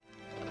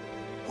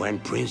When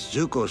Prince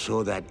Zuko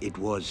saw that it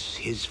was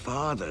his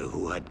father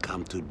who had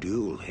come to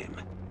duel him,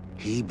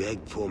 he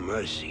begged for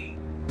mercy.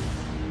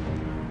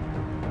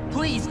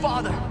 Please,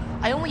 Father.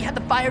 I only had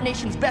the Fire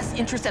Nation's best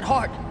interest at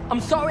heart. I'm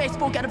sorry I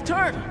spoke out of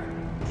turn.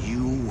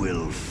 You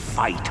will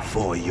fight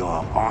for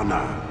your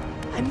honor.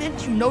 I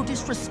meant you no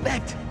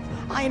disrespect.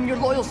 I am your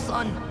loyal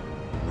son.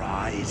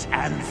 Rise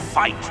and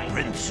fight,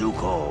 Prince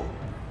Zuko.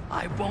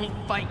 I won't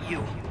fight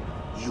you.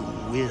 You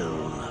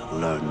will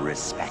learn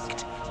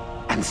respect,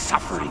 and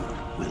suffering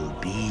will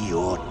be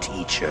your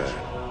teacher.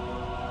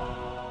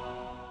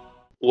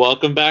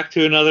 Welcome back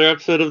to another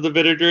episode of the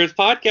Bitter Jurors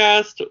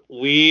podcast.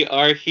 We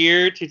are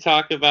here to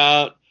talk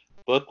about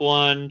Book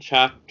 1,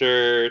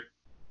 Chapter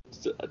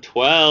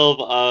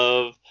 12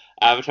 of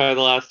Avatar: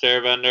 The Last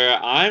Airbender.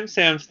 I'm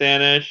Sam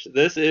Stanish.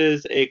 This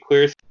is a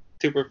Queer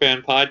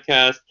Superfan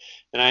podcast,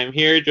 and I'm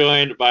here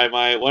joined by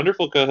my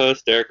wonderful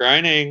co-host, Derek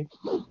Reining.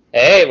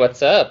 Hey,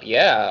 what's up?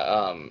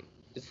 Yeah,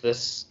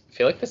 I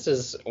feel like this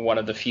is one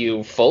of the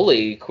few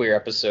fully queer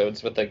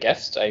episodes with a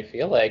guest, I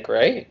feel like,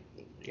 right?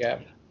 Yeah.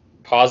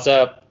 Pause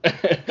up.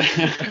 Yeah,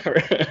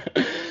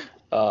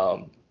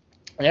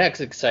 it's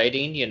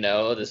exciting,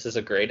 this is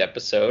a great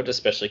episode,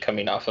 especially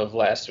coming off of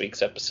last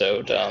week's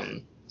episode,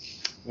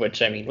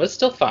 which, I mean, was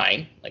still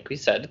fine. Like we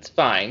said, it's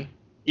fine.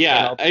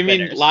 Yeah, I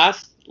mean,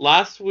 last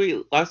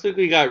week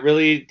we got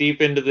really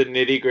deep into the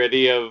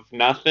nitty-gritty of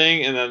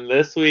nothing, and then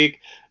this week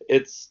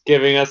it's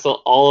giving us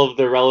all of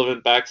the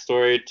relevant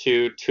backstory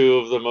to two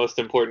of the most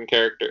important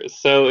characters.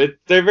 So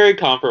they're very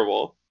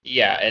comparable.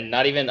 Yeah, and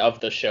not even of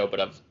the show, but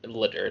of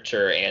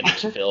literature and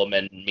film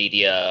and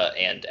media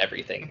and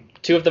everything.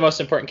 Two of the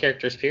most important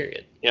characters,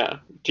 period. Yeah,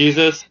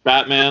 Jesus,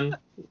 Batman,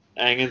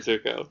 Aang, and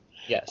Zuko.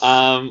 Yes.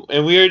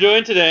 And we are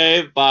joined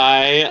today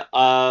by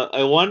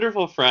a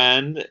wonderful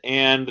friend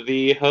and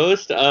the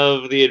host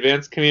of the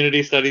Advanced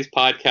Community Studies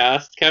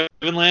podcast,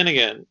 Kevin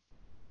Lanigan.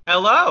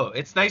 Hello,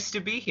 it's nice to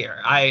be here.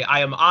 I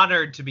am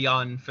honored to be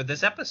on for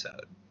this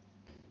episode.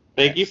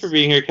 Thank you for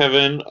being here,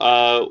 Kevin.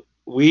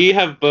 We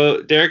have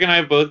Derek and I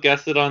have both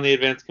guested on the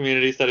Advanced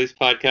Community Studies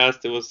podcast.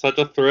 It was such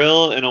a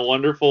thrill and a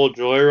wonderful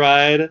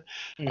joyride.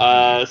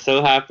 Mm-hmm.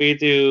 So happy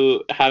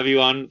to have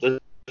you on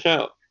the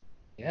show.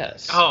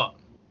 Yes. Oh,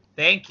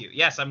 thank you.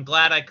 Yes, I'm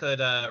glad I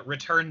could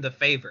return the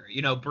favor.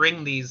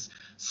 Bring these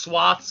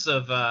swaths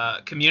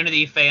of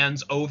community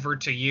fans over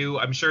to you.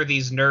 I'm sure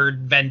these nerd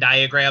Venn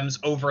diagrams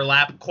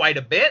overlap quite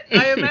a bit,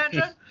 I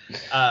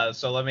imagine.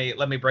 So let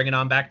me bring it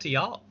on back to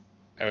y'all.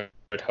 I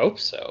would hope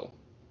so.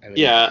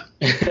 Yeah.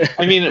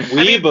 I mean,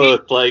 we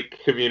both like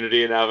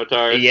Community and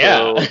Avatar,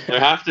 so there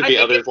have to be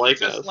others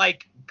like us. Just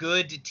like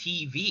good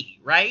TV,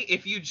 right?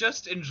 If you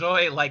just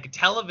enjoy like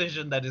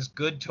television that is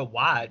good to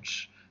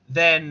watch,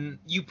 then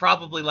you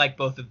probably like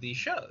both of these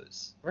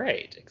shows.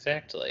 Right,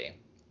 exactly.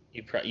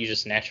 You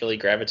just naturally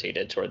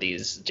gravitated toward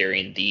these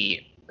during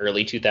the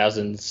early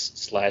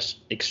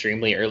 2000s /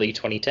 extremely early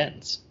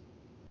 2010s.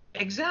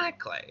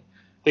 Exactly.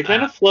 They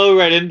kind of flow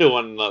right into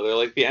one another.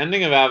 Like, the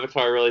ending of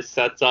Avatar really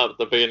sets up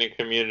the beginning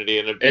Community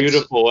in a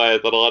beautiful way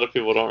that a lot of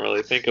people don't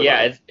really think about.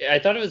 Yeah, I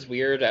thought it was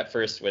weird at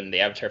first when the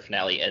Avatar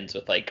finale ends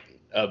with, like,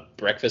 a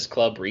Breakfast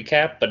Club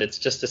recap, but it's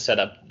just to set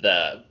up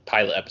the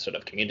pilot episode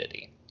of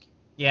Community.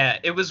 Yeah,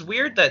 it was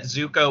weird that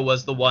Zuko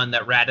was the one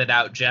that ratted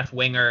out Jeff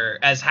Winger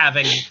as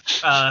having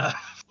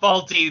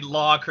faulty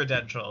law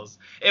credentials.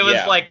 It was,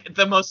 like,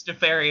 the most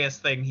nefarious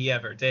thing he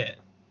ever did.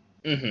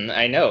 Mm-hmm,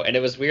 I know, and it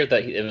was weird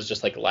that it was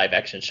just like live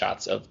action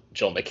shots of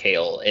Joel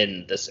McHale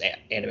in this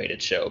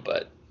animated show,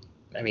 but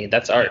I mean,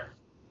 that's art.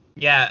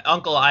 Yeah,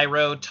 Uncle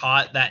Iroh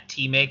taught that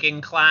tea making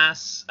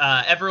class.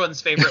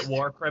 Everyone's favorite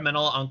war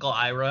criminal, Uncle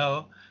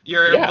Iroh.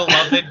 Your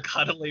beloved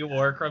cuddly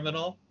war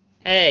criminal.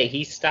 Hey,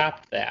 he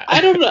stopped that. I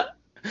don't know.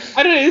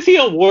 Is he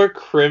a war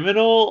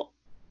criminal,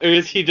 or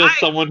is he just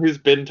someone who's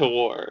been to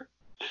war?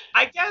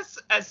 I guess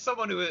as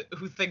someone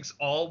who thinks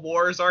all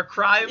wars are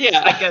crimes,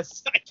 yeah. I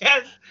guess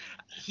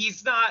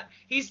he's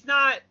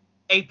not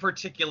a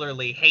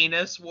particularly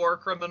heinous war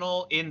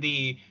criminal. In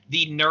the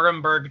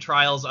Nuremberg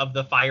trials of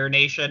the Fire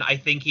Nation, I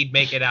think he'd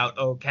make it out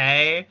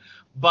okay.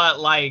 But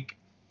like,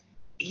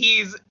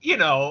 he's,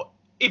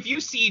 if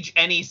you siege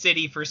any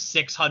city for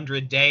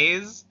 600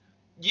 days,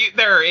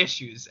 there are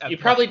issues. You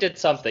probably did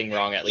something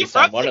wrong at least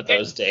on one of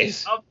those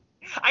days.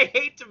 I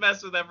hate to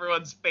mess with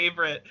everyone's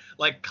favorite,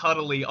 like,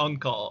 cuddly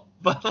uncle,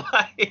 but,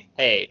 like...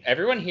 Hey,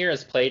 everyone here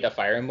has played a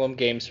Fire Emblem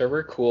game, so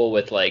we're cool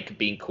with, like,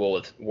 being cool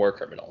with war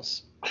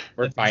criminals.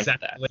 We're fine with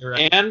that.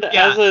 Right. And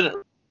as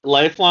a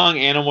lifelong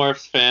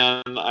Animorphs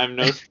fan, I'm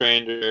no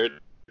stranger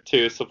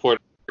to support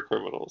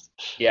criminals.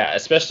 Yeah,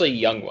 especially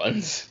young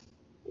ones.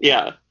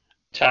 Yeah.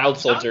 Child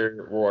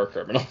soldier war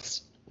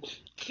criminals.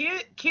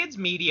 Kids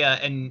media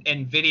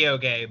and video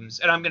games,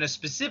 and I'm going to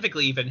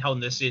specifically even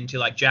hone this into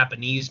like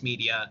Japanese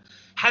media,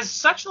 has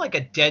such like a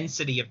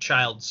density of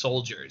child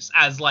soldiers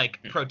as like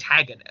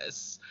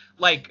protagonists.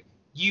 Like,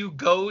 you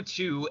go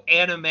to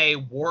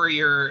anime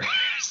warrior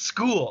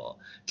school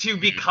to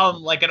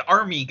become like an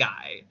army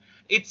guy.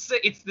 It's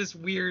this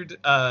weird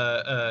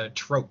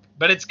trope,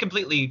 but it's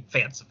completely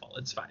fanciful.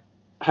 It's fine.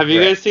 Have you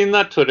Right. guys seen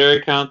that Twitter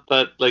account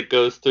that like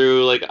goes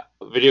through like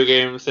video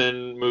games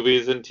and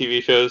movies and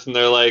TV shows, and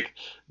they're like,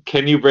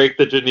 "Can you break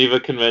the Geneva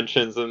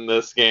Conventions in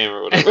this game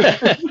or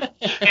whatever?"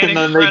 And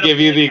then they give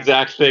you the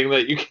exact thing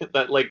that you can,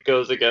 that like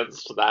goes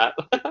against that.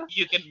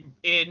 You can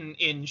in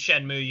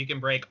Shenmue you can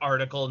break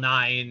Article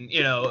 9,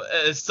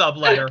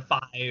 subletter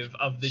 5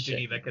 of the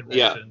Geneva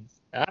Conventions.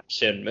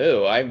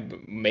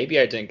 Shenmue. Maybe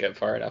I didn't get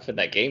far enough in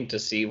that game to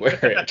see where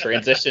it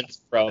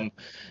transitions from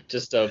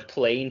just a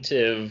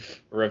plaintive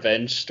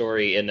revenge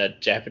story in a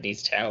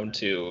Japanese town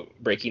to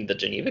breaking the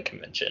Geneva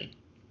Convention.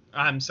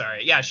 I'm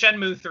sorry. Yeah,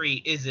 Shenmue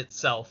 3 is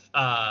itself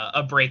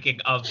a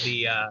breaking of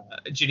the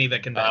Geneva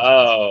Convention.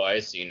 Oh, I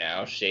see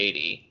now.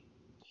 Shady.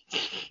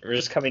 We're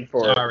just coming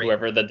for Sorry.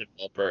 whoever the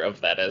developer of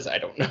that is. I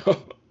don't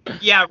know.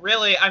 Yeah,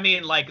 really. I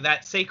mean, like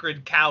that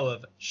sacred cow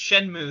of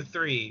Shenmue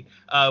 3,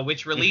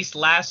 which released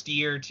last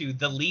year to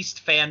the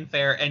least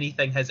fanfare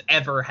anything has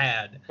ever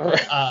had.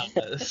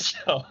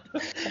 So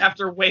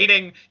after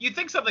waiting, you'd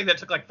think something that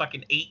took like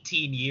fucking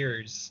 18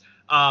 years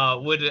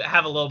would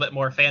have a little bit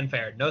more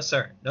fanfare. No,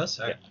 sir. No,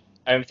 sir. Yeah.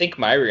 I think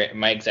my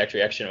exact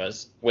reaction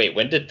was, wait,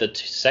 when did the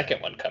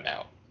second one come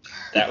out?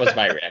 That was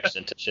my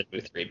reaction to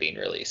Shenmue 3 being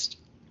released.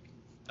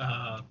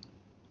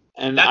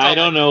 And That's I all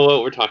don't know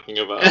what we're talking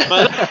about,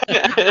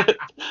 but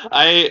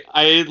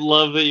I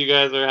love that you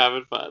guys are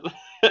having fun.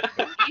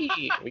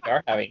 We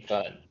are having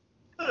fun.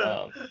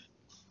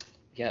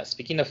 Yeah,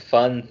 speaking of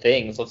fun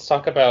things, let's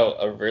talk about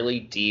a really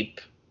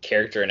deep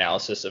character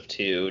analysis of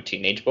two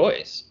teenage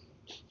boys.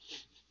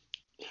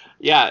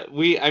 Yeah,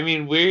 we're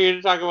here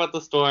to talk about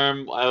The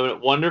Storm, a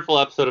wonderful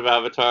episode of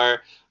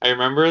Avatar. I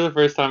remember the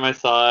first time I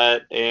saw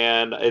it,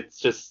 and it's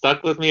just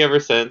stuck with me ever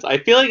since. I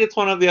feel like it's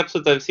one of the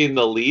episodes I've seen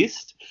the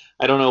least.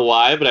 I don't know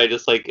why, but I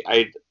just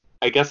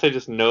I guess I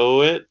just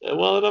know it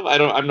well enough.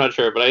 I'm not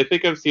sure, but I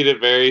think I've seen it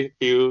very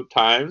few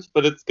times,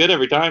 but it's good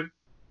every time.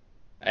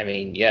 I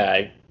mean,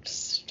 yeah,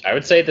 I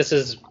would say this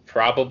is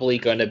probably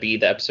going to be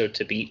the episode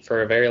to beat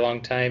for a very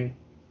long time.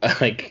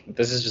 Like,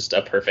 this is just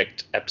a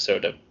perfect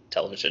episode of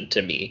television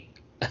to me.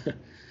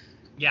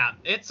 Yeah,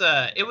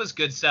 it was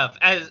good stuff.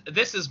 As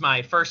this is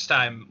my first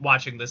time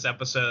watching this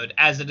episode,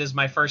 as it is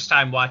my first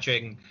time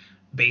watching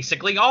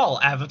basically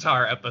all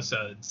Avatar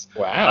episodes.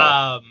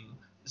 Wow.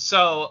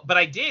 But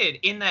I did,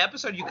 in the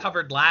episode you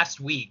covered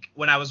last week,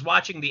 when I was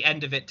watching the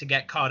end of it to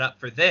get caught up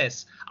for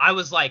this, I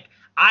was like,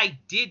 I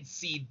did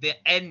see the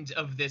end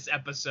of this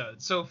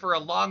episode. So for a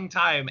long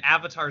time,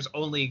 Avatar's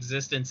only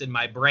existence in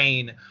my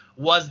brain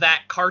was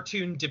that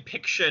cartoon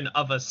depiction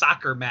of a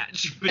soccer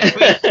match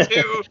between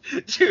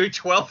two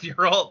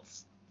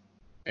 12-year-olds.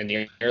 And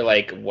you're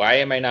like, why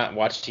am I not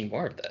watching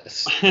more of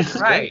this? This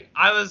is Right.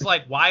 I was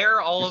like, why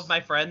are all of my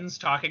friends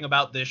talking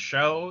about this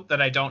show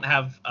that I don't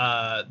have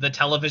the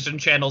television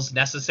channels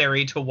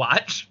necessary to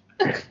watch?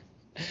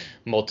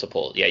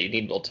 Multiple. Yeah, you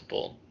need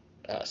multiple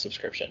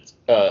subscriptions.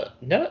 No.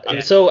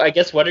 Okay. So I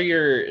guess what are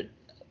your...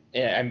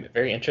 Yeah, I'm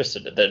very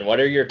interested then. What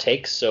are your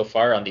takes so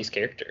far on these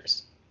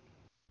characters?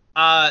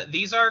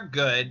 These are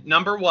good.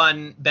 Number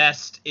one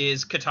best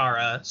is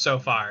Katara so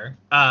far.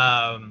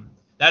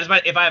 That is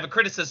if I have a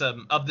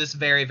criticism of this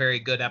very, very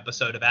good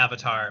episode of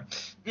Avatar,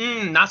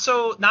 not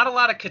a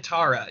lot of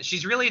Katara.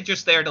 She's really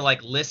just there to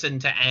like listen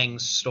to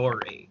Aang's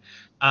story,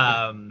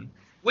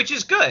 which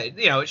is good.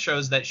 It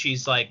shows that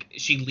she's like,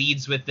 she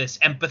leads with this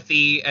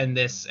empathy and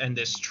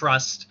this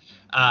trust.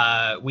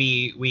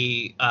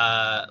 We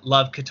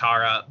love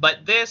Katara,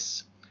 but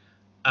this,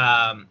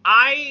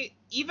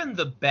 even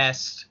the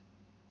best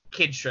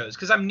kid shows,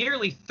 because I'm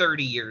nearly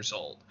 30 years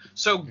old.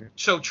 So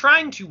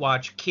trying to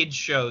watch kids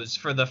shows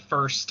for the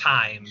first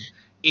time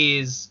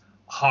is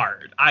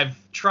hard. I've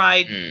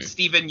tried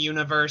Steven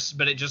Universe,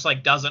 but it just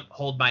like doesn't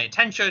hold my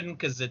attention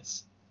because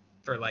it's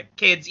for like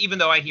kids, even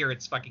though I hear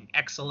it's fucking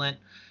excellent.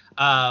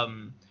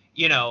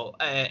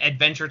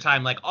 Adventure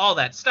Time, like all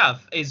that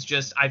stuff is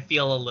just, I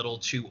feel a little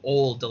too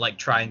old to like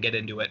try and get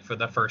into it for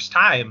the first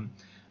time.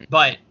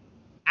 But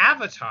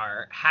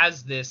Avatar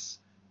has this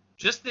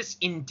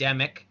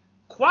endemic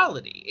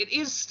quality. It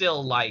is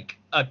still like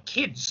a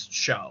kids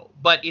show,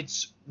 but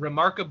it's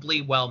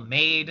remarkably well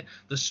made.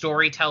 The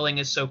storytelling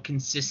is so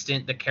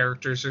consistent. The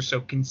characters are so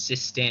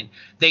consistent.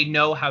 They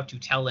know how to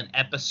tell an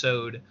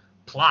episode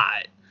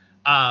plot.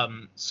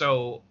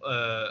 So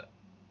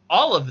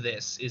all of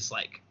this is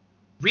like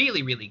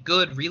really, really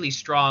good, really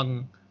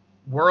strong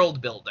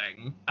world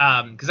building.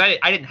 Because I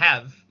didn't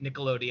have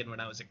Nickelodeon when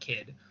I was a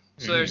kid.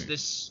 So there's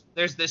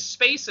this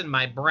space in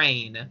my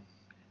brain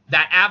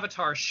that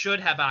Avatar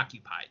should have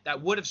occupied,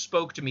 that would have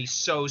spoke to me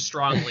so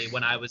strongly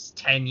when I was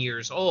 10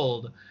 years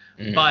old.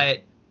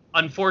 But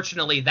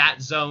unfortunately,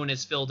 that zone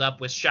is filled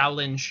up with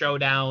Shaolin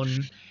Showdown,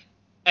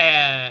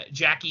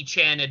 Jackie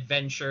Chan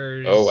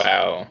Adventures. Oh,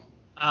 wow.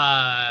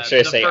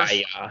 Should I say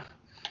Aya?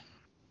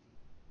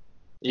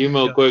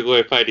 Yumo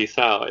Guigui Fighty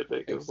Sao, I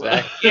think.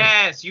 Exactly.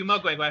 Yes,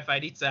 Yumo Guigui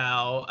Fighty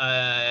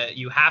Sao.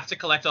 You have to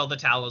collect all the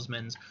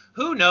talismans.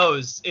 Who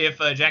knows if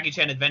Jackie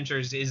Chan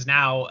Adventures is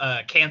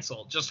now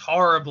canceled? Just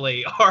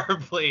horribly,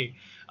 horribly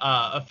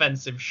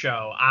offensive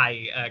show.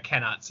 I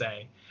cannot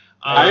say.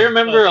 I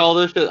remember all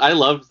this shit. I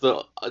loved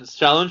the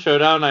Challenge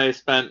Showdown. I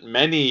spent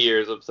many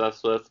years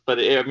obsessed with, but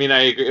I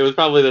agree. It was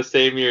probably the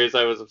same years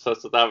I was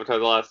obsessed with Avatar: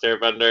 The Last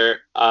Airbender.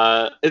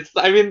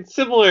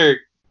 Similar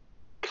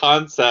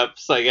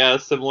concepts, I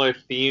guess, similar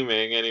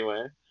theming,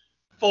 anyway.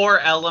 4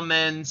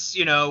 elements,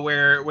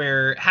 where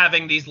we're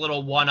having these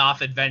little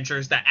one-off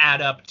adventures that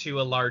add up to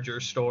a larger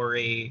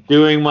story.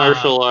 Doing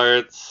martial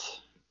arts.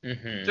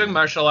 Mm-hmm. Doing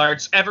martial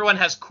arts. Everyone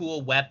has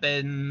cool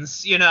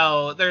weapons.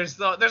 There's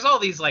all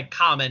these like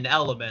common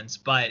elements,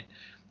 but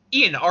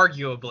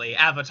inarguably,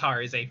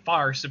 Avatar is a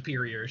far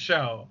superior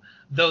show,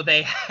 though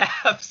they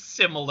have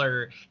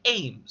similar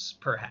aims,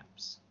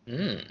 perhaps.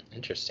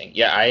 Interesting.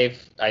 Yeah, I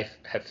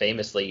have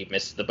famously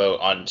missed the boat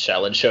on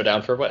Challenge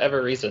Showdown for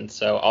whatever reason.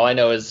 So all I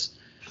know is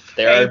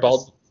there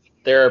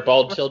are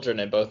bald children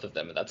in both of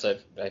them, and that's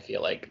I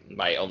feel like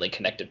my only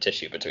connective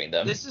tissue between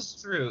them. This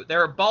is true.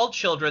 There are bald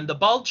children. The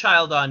bald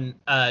child on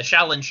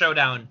Challenge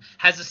Showdown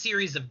has a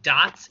series of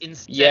dots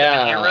instead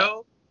of an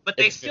arrow, but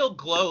they still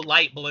glow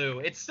light blue.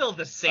 It's still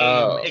the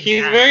same.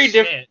 He's very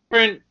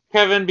different,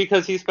 Kevin,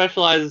 because he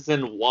specializes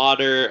in the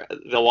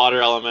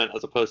water element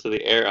as opposed to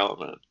the air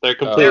element. They're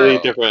completely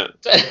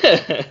different.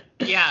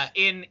 Yeah,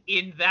 in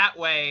that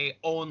way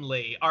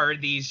only are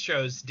these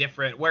shows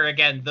different. Where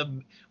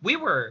again, we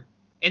were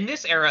in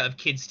this era of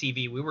kids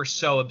TV, we were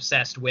so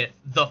obsessed with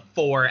the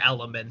 4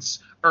 elements: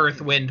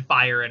 earth, wind,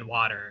 fire, and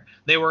water.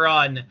 They were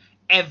on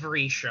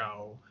every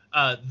show.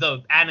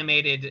 The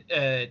animated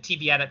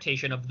TV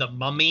adaptation of The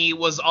Mummy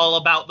was all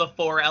about the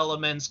 4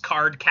 elements.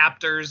 Card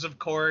Captors, of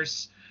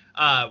course.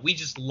 We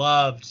just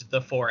loved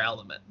the 4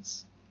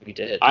 elements. We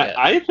did. Yeah.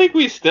 I think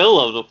we still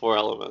love the 4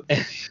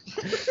 elements.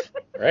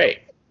 Right.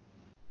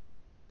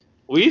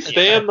 We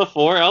stay in the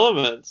 4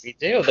 elements. We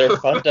do. They're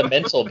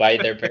fundamental by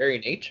their very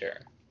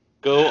nature.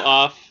 Go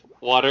off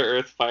water,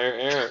 earth, fire,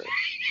 air.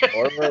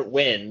 Or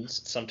wind.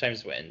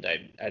 Sometimes wind.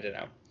 I don't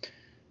know.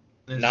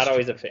 Not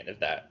always a fan of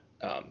that.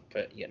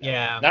 But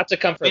Yeah. Not to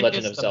come for Wind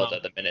Legend is of the Zelda,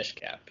 mum. the Minish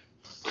Cap.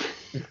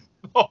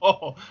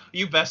 Oh,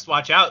 you best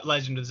watch out,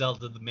 Legend of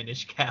Zelda: The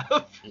Minish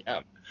Cap.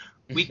 Yeah.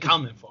 We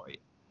coming for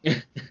you.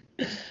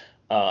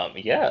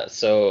 Yeah,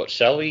 so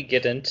shall we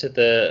get into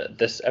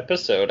this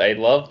episode? I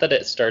love that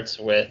it starts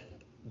with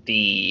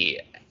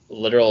the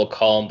literal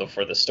calm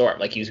before the storm.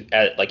 Like you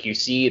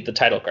see the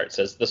title card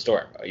says the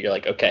storm. You're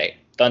like, okay,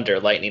 thunder,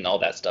 lightning, all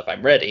that stuff.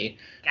 I'm ready.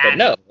 But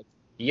no,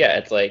 yeah,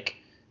 it's like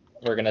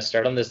we're gonna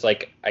start on this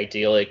like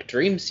idyllic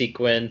dream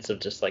sequence of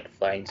just like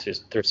flying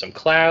through some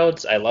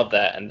clouds. I love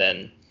that, and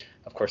then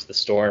of course the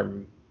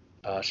storm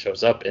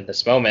shows up in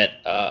this moment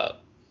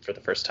for the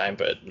first time,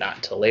 but not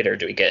until later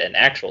do we get an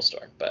actual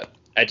storm. But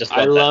I just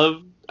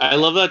love I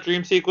love that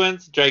dream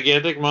sequence.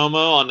 Gigantic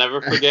Momo, I'll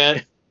never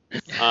forget.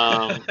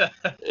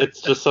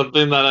 It's just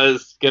something that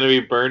is going to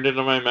be burned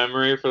into my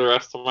memory for the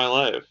rest of my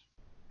life.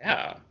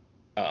 Yeah.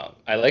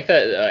 I like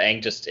that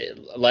Aang just,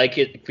 like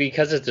it,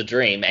 because it's a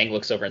dream, Aang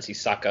looks over and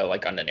sees Sokka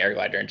like on an air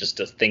glider and just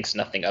thinks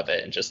nothing of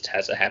it and just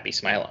has a happy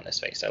smile on his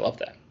face. I love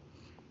that.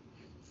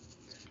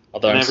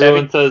 Although and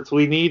everyone says,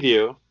 we need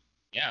you.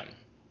 Yeah.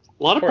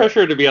 A lot of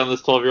pressure to be on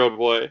this 12-year-old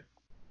boy.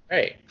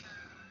 Right.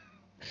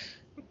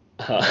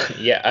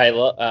 Yeah,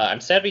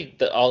 I'm sad we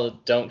all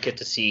don't get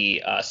to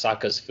see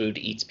Sokka's food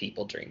eats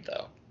people dream,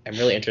 though. I'm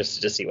really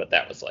interested to see what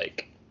that was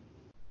like.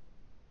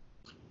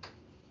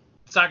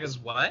 Sokka's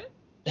what?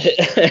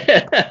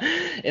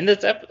 In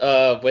this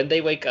when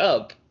they wake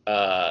up,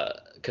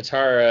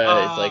 Katara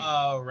is like,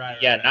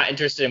 right. Not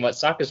interested in what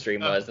Sokka's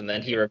dream was, and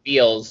then he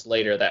reveals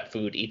later that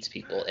food eats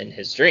people in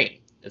his dream.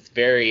 It's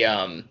very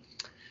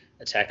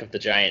Attack of the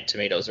Giant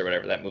Tomatoes or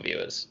whatever that movie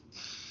was.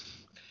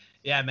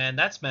 Yeah, man,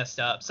 that's messed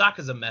up.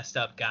 Sokka's a messed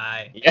up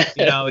guy.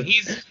 Yeah.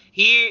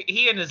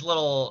 He and his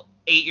little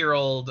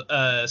 8-year-old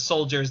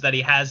soldiers that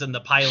he has in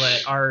the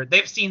pilot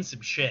they've seen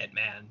some shit,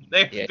 man.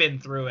 They've been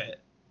through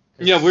it.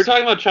 Yeah, we're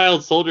talking about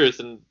child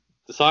soldiers, and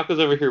Sokka's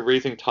over here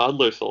raising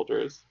toddler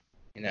soldiers.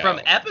 From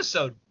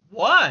episode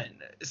 1,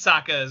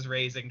 Sokka is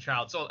raising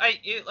child soldiers.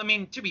 I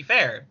mean, to be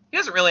fair, he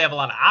doesn't really have a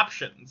lot of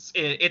options.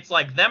 It's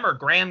like them or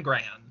Gran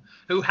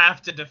who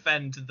have to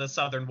defend the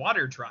Southern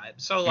Water Tribe.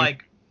 So,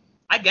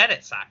 I get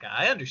it, Sokka.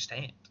 I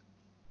understand.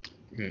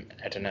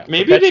 I don't know.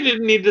 Maybe they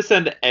didn't need to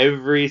send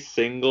every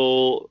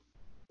single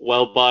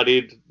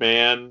well-bodied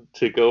man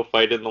to go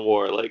fight in the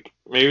war. Like,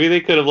 maybe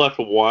they could have left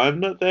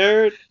one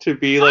there to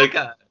be Sokka, like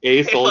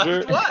a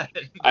soldier.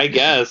 I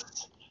guess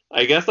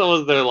that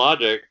was their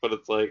logic, but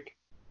it's like.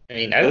 I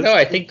mean, I don't know.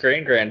 I think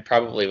Gran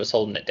probably was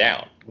holding it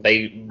down.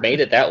 They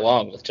made it that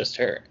long with just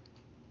her.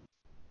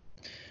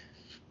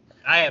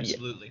 I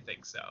absolutely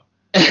think so.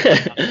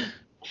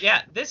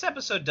 Yeah, this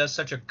episode does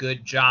such a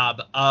good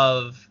job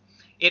of,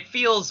 it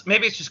feels,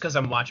 maybe it's just because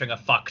I'm watching a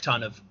fuck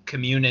ton of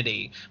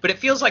Community, but it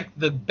feels like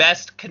the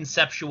best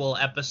conceptual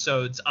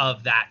episodes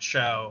of that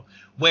show,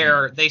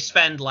 where they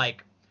spend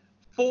like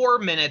 4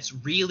 minutes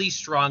really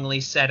strongly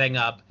setting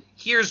up,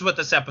 here's what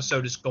this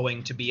episode is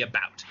going to be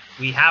about.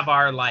 We have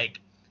our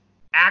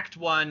Act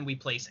 1, we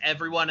place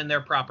everyone in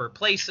their proper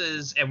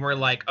places, and we're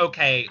like,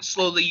 okay,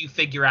 slowly you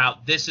figure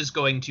out this is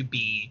going to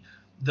be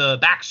the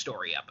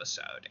backstory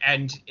episode,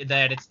 and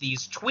that it's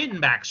these twin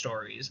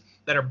backstories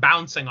that are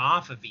bouncing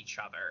off of each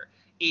other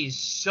is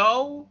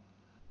so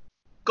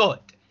good.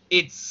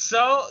 It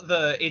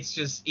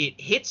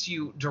hits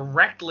you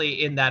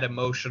directly in that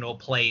emotional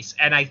place,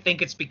 and I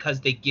think it's because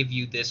they give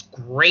you this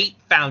great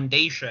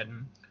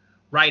foundation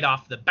right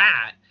off the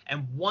bat,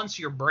 and once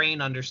your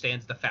brain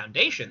understands the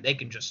foundation, they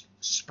can just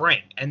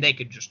spring and they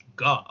can just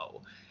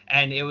go.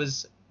 And it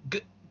was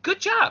good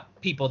job,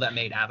 people that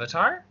made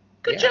Avatar.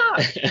 Good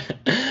job.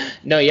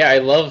 No, yeah,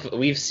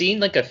 we've seen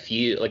like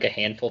a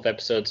handful of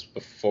episodes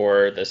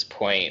before this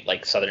point,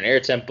 like Southern Air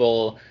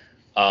Temple,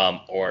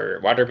 or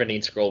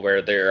Waterbending Scroll,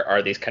 where there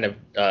are these kind of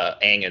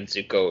Aang and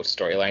Zuko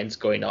storylines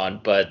going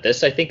on. But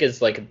this, I think,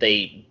 is like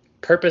they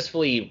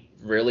purposefully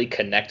really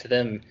connect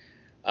them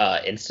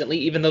instantly,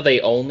 even though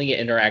they only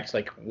interact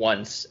like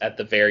once at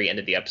the very end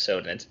of the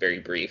episode, and it's very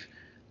brief.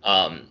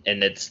 And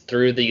it's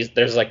through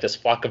there's like this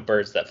flock of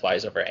birds that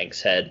flies over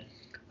Aang's head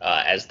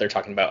as they're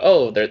talking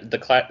about,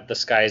 the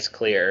sky's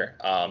clear.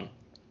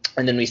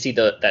 And then we see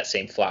that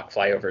same flock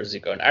fly over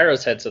Zuko and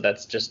Iroh's head, so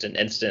that's just an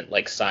instant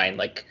like sign,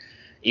 like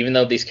even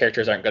though these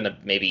characters aren't going to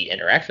maybe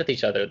interact with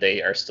each other,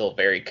 they are still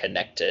very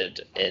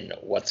connected in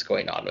what's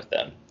going on with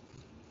them.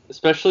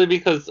 Especially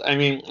because, I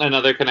mean,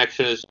 another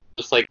connection is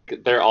just like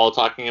they're all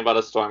talking about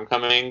a storm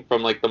coming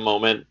from like the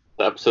moment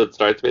the episode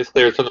starts,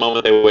 basically, or from the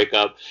moment they wake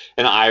up,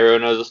 and Iroh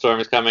knows a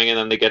storm is coming, and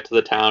then they get to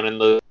the town and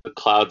the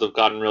clouds have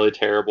gotten really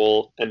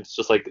terrible, and it's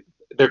just like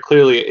they're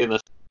clearly in the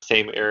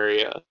same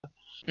area.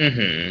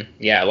 Mm-hmm.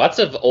 Yeah, lots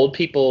of old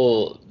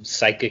people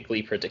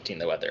psychically predicting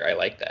the weather. I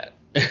like that.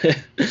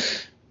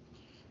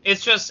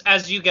 It's just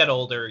as you get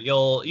older,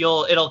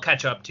 it'll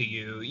catch up to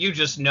you. You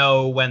just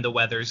know when the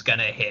weather's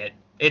gonna hit.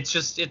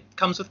 It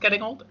comes with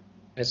getting older.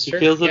 It's true.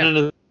 He feels it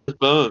in his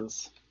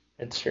bones.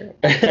 It's true.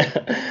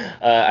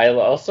 I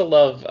also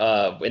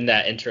love in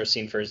that intro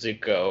scene for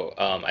Zuko.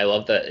 I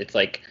love that it's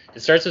like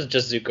it starts with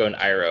just Zuko and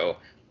Iroh.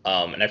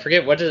 And I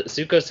forget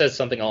Zuko says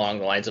something along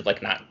the lines of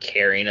like not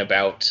caring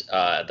about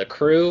the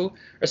crew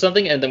or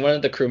something, and then one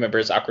of the crew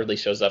members awkwardly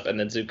shows up, and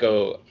then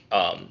Zuko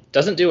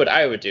doesn't do what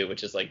I would do,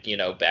 which is like,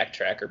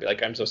 backtrack or be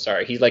like, I'm so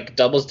sorry. He like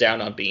doubles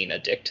down on being a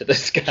dick to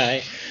this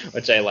guy,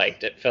 which I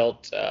liked. It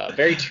felt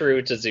very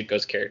true to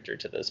Zuko's character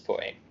to this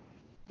point.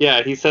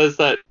 Yeah, he says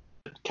that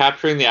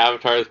capturing the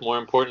Avatar is more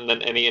important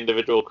than any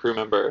individual crew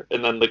member,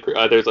 and then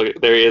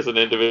there is an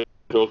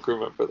individual crew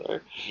member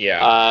there.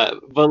 Yeah.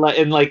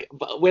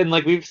 But when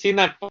we've seen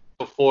that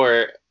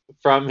before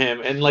from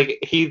him, and like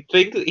he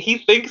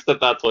thinks that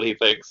that's what he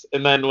thinks,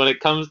 and then when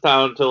it comes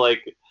down to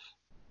like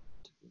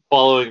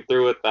following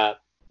through with that,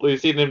 we've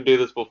seen him do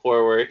this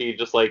before, where he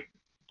just like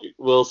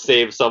will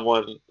save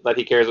someone that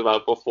he cares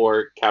about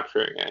before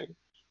capturing Aang.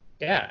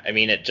 Yeah, I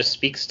mean, it just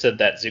speaks to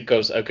that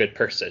Zuko's a good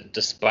person,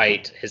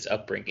 despite his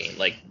upbringing.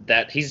 Like,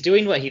 that he's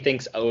doing what he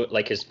thinks,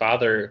 like, his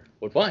father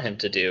would want him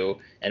to do,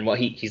 and what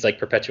he's, like,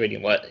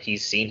 perpetuating what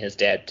he's seen his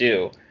dad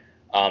do.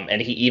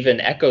 And he even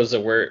echoes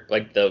a word,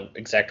 like, the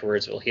exact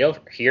words we'll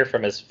hear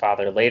from his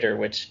father later,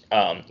 which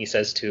he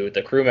says to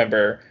the crew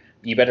member,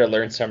 "You better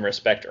learn some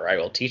respect or I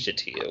will teach it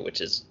to you,"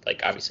 which is,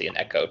 like, obviously an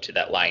echo to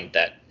that line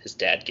that his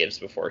dad gives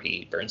before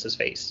he burns his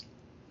face.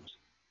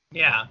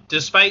 Yeah,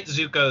 despite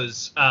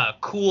Zuko's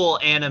cool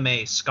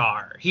anime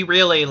scar, he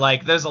really,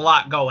 there's a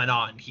lot going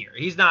on here.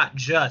 He's not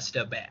just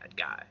a bad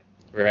guy.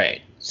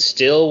 Right.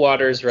 Still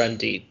waters run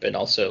deep, and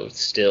also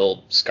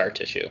still scar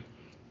tissue.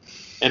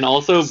 And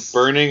also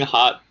burning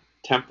hot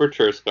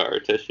temperature scar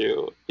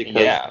tissue,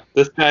 because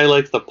this guy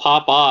likes to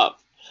pop off.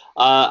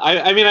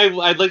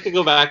 I'd like to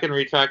go back and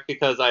retract,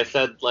 because I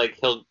said,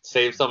 he'll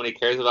save someone he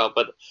cares about,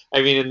 but,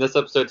 in this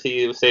episode,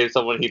 he saved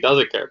someone he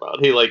doesn't care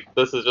about.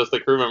 This is just a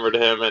crew member to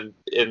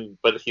him,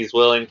 but he's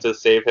willing to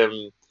save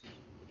him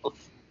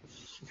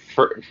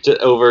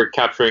over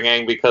capturing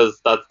Aang, because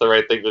that's the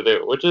right thing to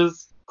do, which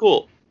is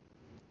cool.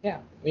 Yeah,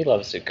 we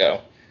love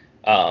Zuko.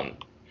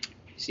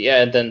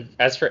 And then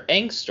as for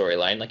Aang's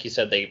storyline, like you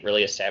said, they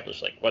really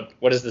established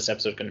what is this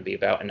episode going to be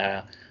about, and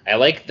I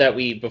like that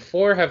we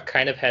before have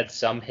kind of had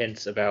some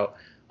hints about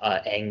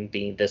Aang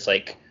being this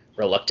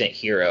reluctant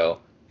hero,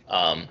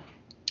 but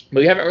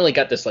we haven't really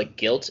got this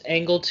guilt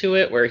angle to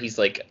it, where he's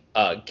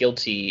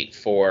guilty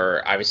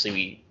for,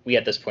 obviously we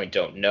at this point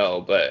don't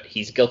know, but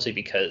he's guilty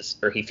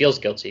he feels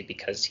guilty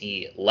because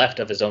he left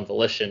of his own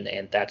volition,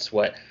 and that's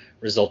what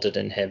resulted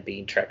in him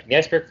being trapped in the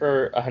iceberg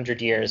for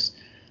 100 years.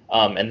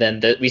 And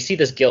then we see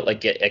this guilt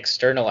get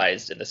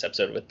externalized in this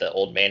episode with the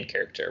old man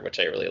character, which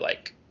I really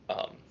like.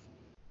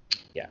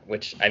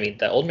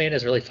 The old man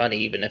is really funny,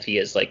 even if he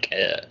is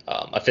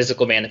a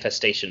physical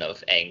manifestation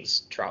of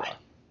Aang's trauma.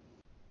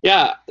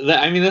 Yeah,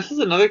 this is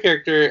another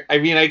character.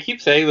 I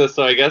keep saying this,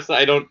 so I guess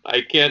I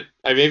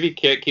maybe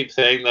can't keep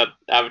saying that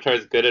Avatar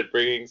is good at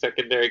bringing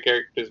secondary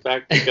characters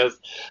back, because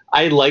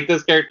I like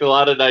this character a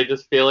lot, and I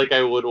just feel like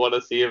I would want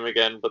to see him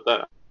again, but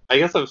that. I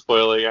guess I'm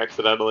spoiling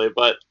accidentally,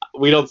 but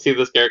we don't see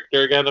this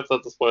character again, if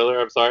that's a spoiler.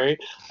 I'm sorry.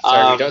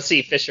 Sorry, we don't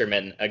see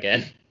Fisherman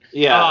again.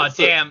 Yeah. Oh,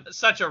 damn.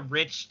 Such a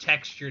rich,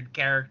 textured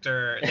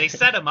character. They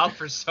set him up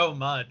for so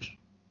much.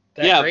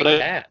 Yeah, but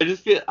I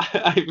just feel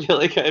I feel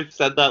like I've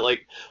said that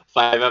like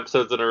 5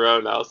 episodes in a row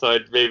now, so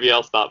maybe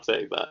I'll stop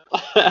saying that.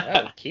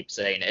 No, keep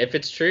saying it. If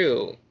it's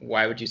true,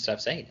 why would you stop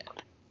saying it?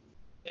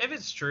 If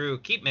it's true,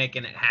 keep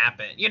making it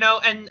happen. You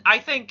know, and I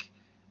think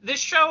this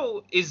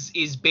show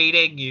is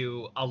baiting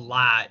you a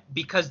lot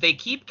because they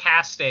keep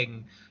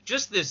casting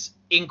just this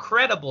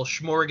incredible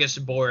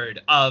smorgasbord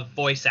of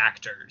voice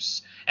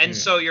actors. And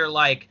so you're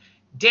like,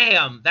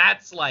 damn,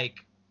 that's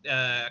like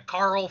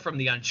Carl from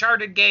the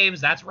Uncharted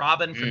games. That's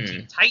Robin from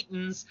Teen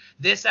Titans.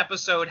 This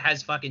episode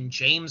has fucking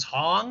James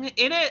Hong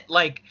in it.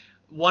 Like,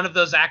 one of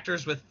those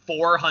actors with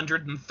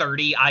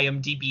 430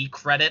 IMDb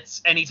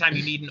credits. Anytime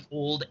you need an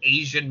old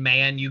Asian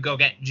man, you go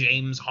get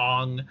James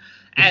Hong.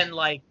 And,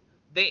 like,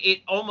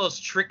 it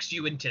almost tricks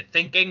you into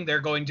thinking they're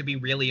going to be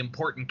really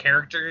important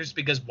characters,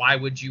 because why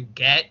would you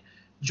get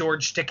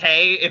George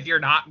Takei if you're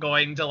not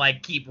going to,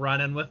 like, keep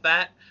running with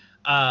that?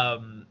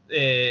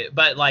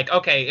 But, like,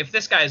 okay, if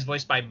this guy is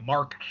voiced by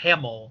Mark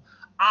Hamill,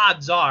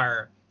 odds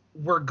are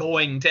we're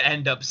going to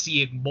end up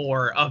seeing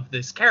more of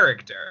this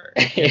character.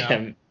 You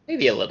know?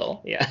 Maybe a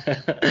little, yeah.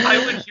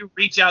 Why would you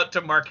reach out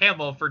to Mark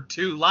Hamill for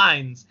 2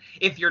 lines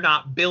if you're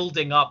not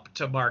building up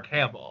to Mark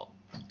Hamill?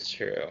 It's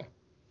true.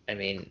 I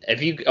mean,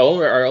 if you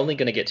are only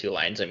going to get 2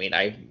 lines, I mean,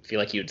 I feel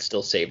like you'd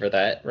still savor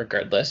that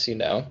regardless, you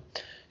know,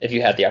 if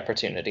you had the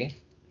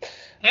opportunity.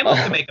 Hamill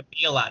can make a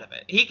meal out of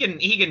it. He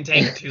can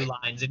take 2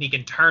 lines and he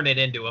can turn it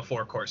into a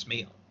 4-course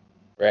meal.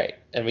 Right,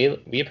 and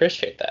we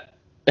appreciate that.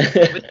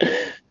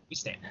 We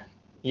stand.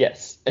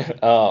 Yes.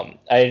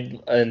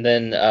 And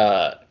then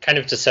kind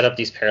of to set up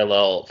these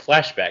parallel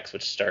flashbacks,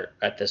 which start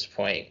at this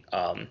point,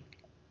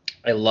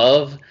 I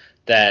love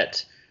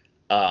that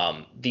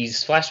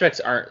these flashbacks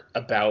aren't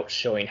about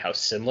showing how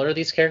similar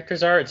these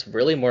characters are. It's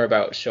really more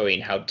about showing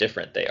how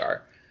different they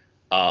are.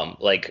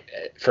 Like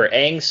for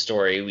Aang's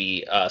story,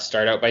 we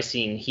start out by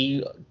seeing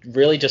he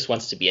really just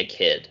wants to be a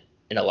kid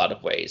in a lot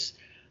of ways.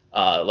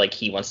 Like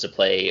he wants to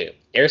play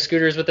air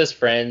scooters with his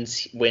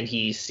friends. When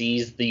he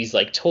sees these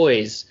like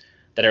toys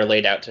that are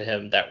laid out to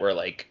him that were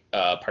like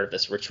part of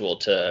this ritual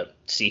to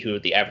see who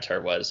the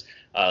Avatar was,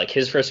 like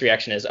his first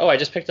reaction is, oh, I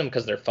just picked them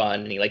because they're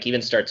fun, and he like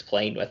even starts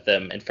playing with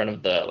them in front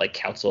of the like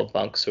council of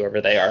monks, whoever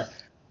they are.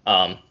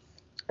 And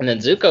then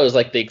Zuko is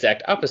like the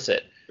exact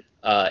opposite.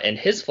 In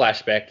his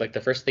flashback, like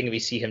the first thing we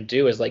see him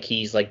do is like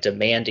he's like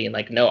demanding,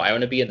 like, no, I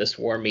want to be in this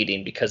war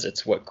meeting because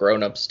it's what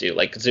grown-ups do.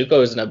 Like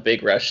Zuko is in a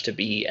big rush to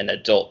be an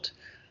adult.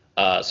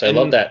 So I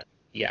love that.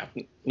 Yeah.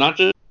 Not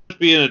just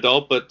be an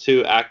adult, but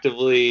to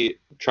actively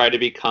try to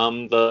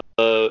become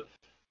the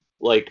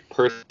like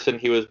person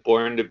he was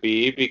born to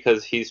be,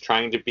 because he's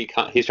trying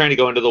to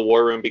go into the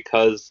war room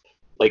because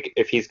like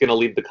if he's going to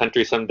lead the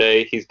country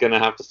someday, he's going to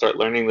have to start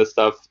learning this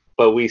stuff.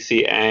 But we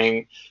see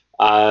Aang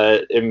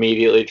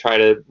immediately try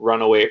to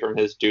run away from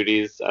his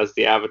duties as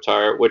the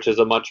Avatar, which is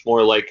a much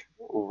more like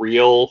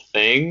real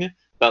thing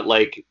that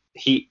like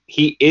he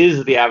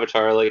is the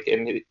Avatar, like,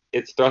 and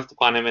it's thrust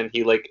upon him and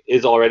he like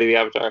is already the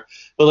Avatar.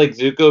 But like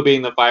Zuko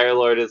being the Fire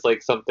Lord is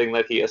like something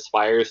that he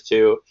aspires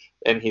to,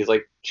 and he's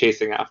like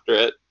chasing after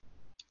it.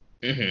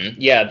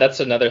 Yeah, that's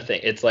another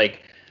thing. It's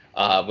like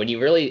when you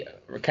really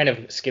we're kind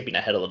of skipping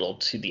ahead a little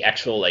to the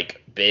actual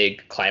like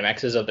big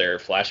climaxes of their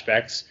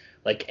flashbacks.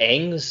 Like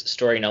Aang's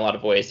story in a lot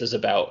of ways is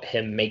about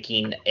him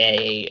making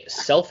a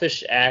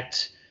selfish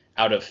act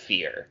out of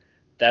fear.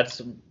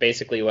 That's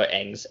basically what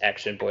Aang's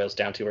action boils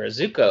down to. Whereas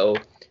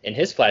Zuko, in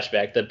his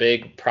flashback, the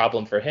big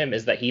problem for him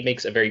is that he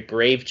makes a very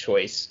brave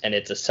choice, and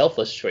it's a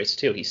selfless choice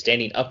too. He's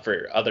standing up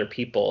for other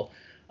people,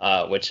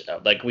 which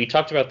like we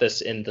talked about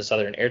this in the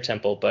Southern Air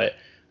Temple, but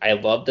I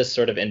love this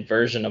sort of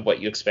inversion of what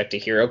you expect a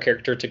hero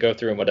character to go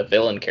through and what a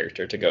villain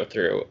character to go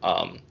through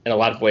in a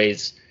lot of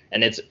ways.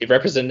 And it's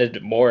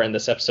represented more in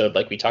this episode,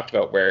 like we talked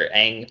about, where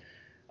Aang,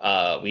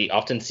 we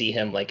often see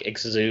him like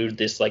exude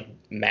this like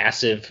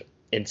massive,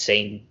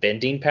 insane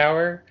bending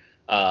power.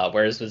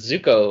 Whereas with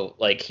Zuko,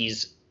 like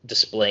he's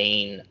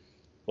displaying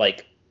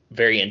like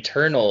very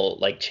internal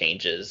like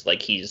changes,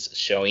 like he's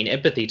showing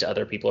empathy to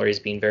other people, or he's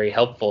being very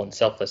helpful and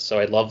selfless. So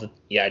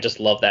I just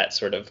love that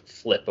sort of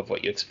flip of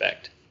what you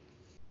expect.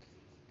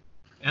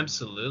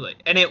 Absolutely.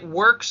 And it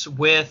works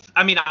with,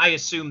 I mean, I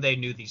assume they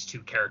knew these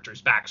 2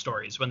 characters'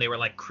 backstories when they were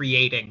like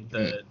creating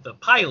the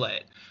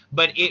pilot,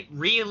 but it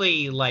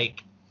really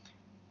like,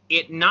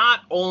 it not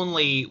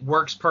only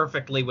works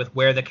perfectly with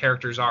where the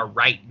characters are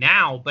right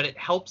now, but it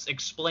helps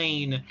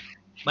explain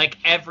like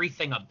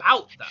everything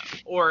about them.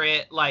 Or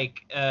it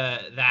like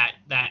that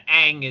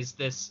Aang is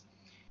this,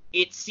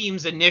 it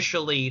seems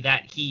initially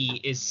that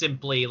he is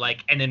simply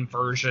like an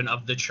inversion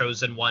of the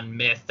Chosen One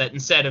myth, that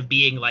instead of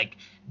being like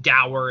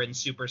dour and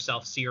super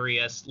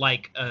self-serious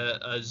like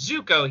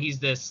Zuko, he's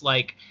this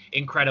like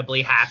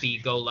incredibly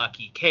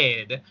happy-go-lucky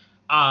kid.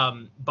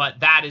 But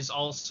that is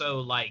also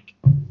like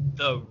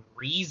the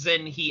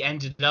reason he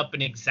ended up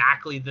in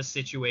exactly the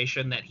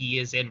situation that he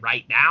is in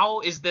right now,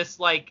 is this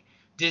like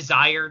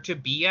desire to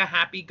be a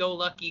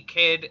happy-go-lucky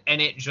kid,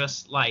 and it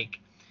just like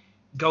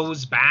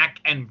goes back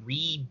and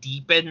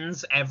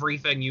re-deepens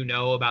everything you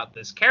know about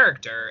this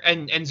character.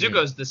 And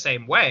Zuko's the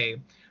same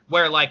way.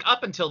 Where, like,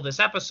 up until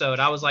this episode,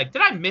 I was like,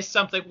 did I miss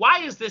something? Why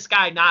is this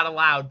guy not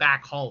allowed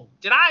back home?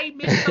 Did I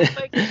miss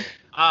something?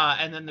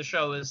 And then the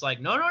show is like,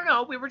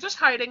 no, we were just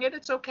hiding it.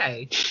 It's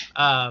okay.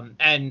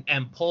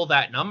 And pull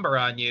that number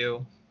on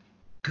you.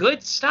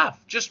 Good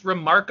stuff. Just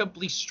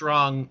remarkably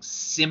strong,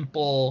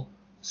 simple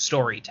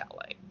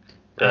storytelling.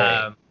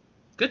 Right.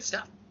 Good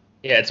stuff.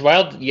 Yeah, it's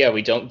wild. Yeah,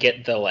 we don't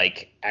get the,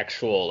 like,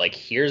 actual, like,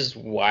 here's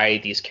why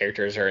these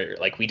characters are,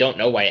 like, we don't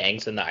know why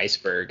Aang's in the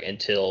iceberg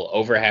until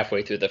over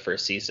halfway through the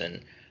first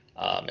season.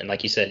 And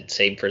like you said,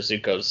 same for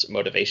Zuko's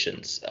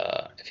motivations.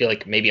 I feel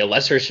like maybe a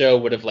lesser show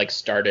would have, like,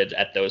 started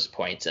at those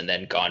points and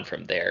then gone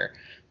from there.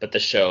 But the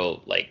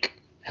show, like,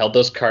 held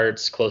those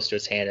cards close to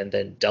its hand and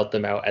then dealt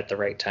them out at the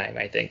right time,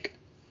 I think.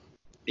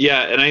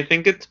 Yeah, and I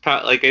think it's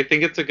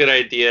a good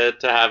idea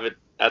to have it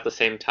at the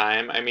same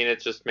time. I mean,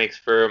 it just makes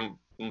for a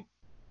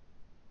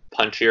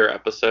punchier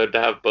episode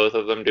to have both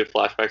of them do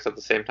flashbacks at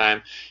the same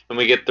time, and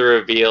we get the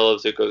reveal of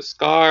Zuko's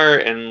scar,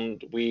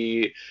 and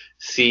we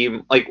see,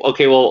 like,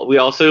 okay, well, we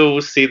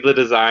also see the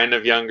design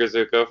of younger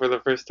Zuko for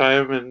the first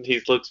time, and he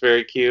looks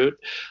very cute,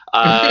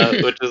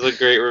 which is a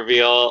great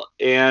reveal.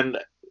 And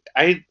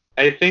I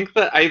think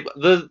that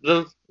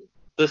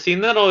the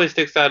scene that always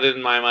sticks out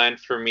in my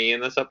mind for me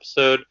in this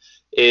episode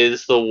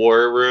is the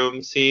war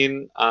room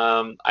scene.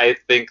 I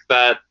think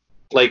that,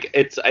 like,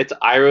 it's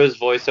Iroh's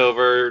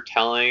voiceover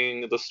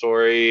telling the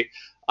story,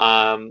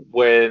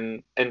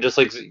 when, and just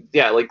like,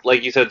 yeah,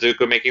 like you said,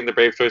 Zuko making the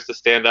brave choice to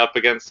stand up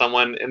against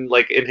someone, and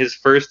like in his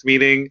first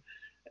meeting,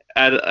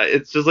 and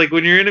it's just like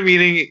when you're in a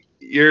meeting,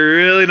 you're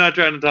really not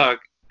trying to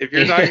talk. If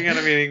you're talking at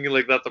a meeting,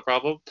 like, that's a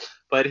problem.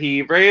 But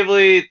he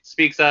bravely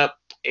speaks up,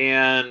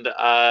 and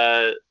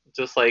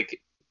just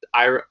like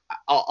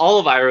all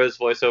of Iroh's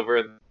voiceover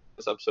in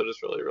this episode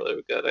is really,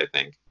 really good, I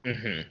think.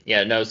 Mm-hmm.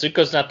 Yeah, no,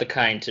 Zuko's not the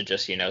kind to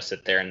just,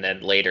 sit there and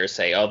then later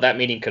say, oh, that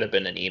meeting could have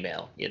been an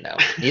email,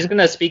 He's going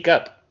to speak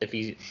up if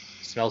he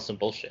smells some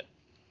bullshit.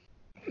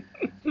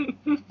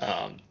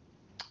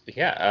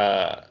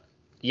 Yeah,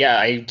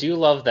 I do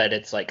love that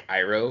it's, like,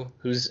 Iroh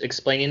who's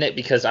explaining it,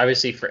 because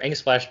obviously for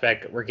Aang's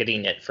flashback, we're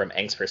getting it from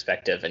Aang's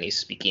perspective, and he's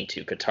speaking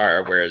to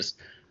Katara, whereas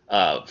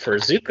for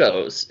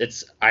Zuko's,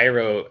 it's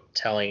Iroh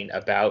telling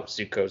about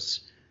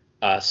Zuko's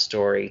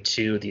story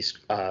to these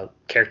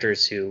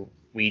characters who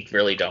we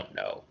really don't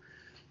know.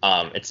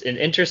 It's an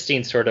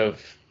interesting sort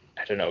of,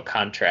 I don't know,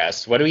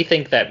 contrast. What do we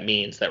think that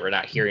means, that we're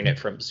not hearing it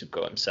from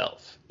Zuko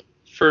himself?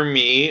 For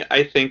me,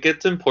 I think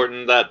it's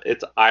important that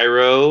it's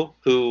Iroh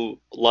who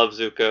loves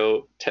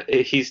Zuko.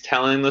 He's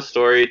telling the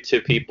story to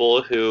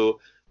people who,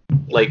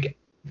 like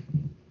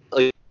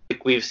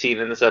we've seen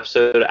in this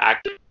episode,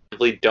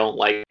 actively don't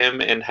like him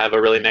and have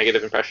a really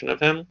negative impression of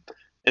him.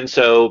 And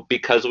so,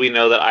 because we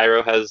know that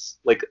Iroh has,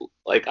 like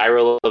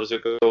Iroh loves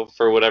Zuko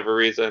for whatever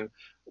reason,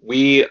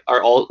 we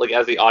are all, like,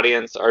 as the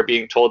audience, are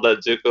being told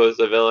that Zuko is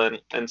the villain.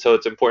 And so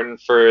it's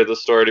important for the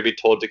story to be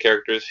told to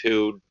characters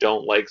who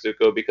don't like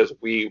Zuko, because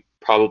we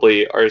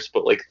probably are,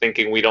 like,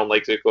 thinking we don't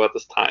like Zuko at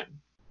this time.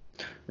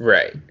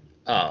 Right.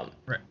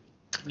 Right.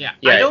 Yeah.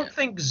 I don't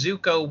think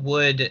Zuko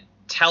would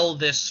tell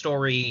this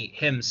story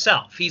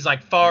himself. He's,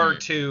 like, far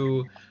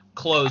too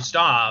closed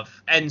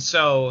off. And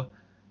so,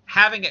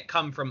 having it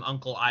come from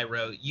Uncle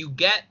Iroh, you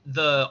get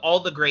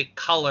all the great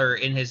color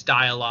in his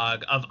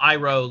dialogue of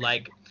Iroh,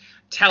 like,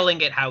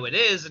 telling it how it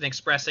is and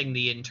expressing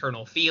the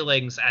internal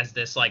feelings as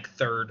this, like,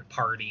 third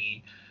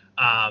party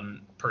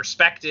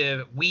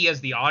perspective. We as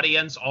the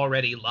audience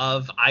already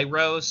love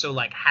Iroh, so,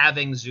 like,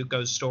 having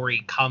Zuko's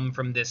story come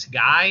from this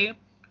guy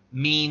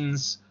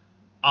means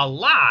a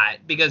lot,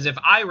 because if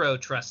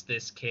Iroh trusts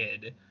this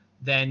kid,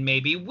 then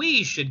maybe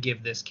we should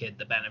give this kid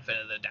the benefit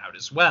of the doubt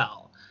as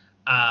well.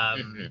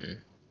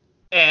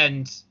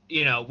 And,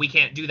 we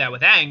can't do that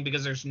with Aang,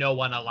 because there's no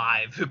one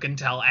alive who can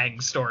tell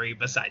Aang's story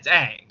besides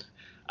Aang.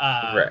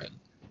 Right.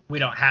 We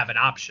don't have an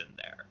option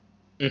there.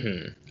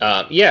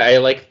 Mm-hmm. Yeah, I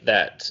like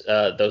that,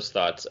 those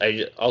thoughts.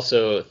 I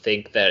also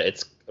think that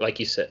it's, like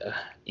you said,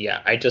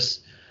 I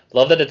just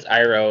love that it's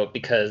Iroh,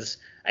 because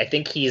I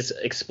think he's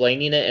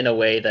explaining it in a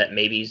way that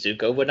maybe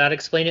Zuko would not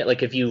explain it.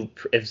 Like, if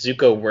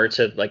Zuko were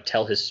to, like,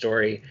 tell his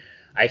story,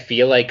 I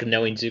feel like,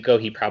 knowing Zuko,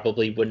 he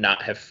probably would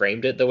not have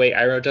framed it the way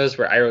Iroh does,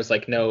 where Iroh's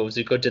like, no,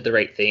 Zuko did the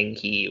right thing.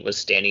 He was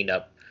standing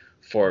up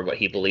for what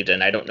he believed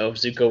in. I don't know if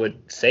Zuko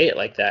would say it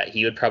like that.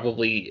 He would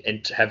probably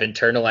have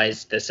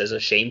internalized this as a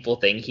shameful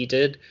thing he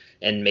did,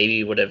 and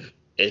maybe would have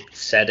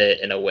said it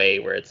in a way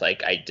where it's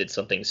like, I did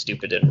something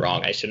stupid and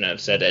wrong. I shouldn't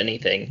have said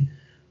anything.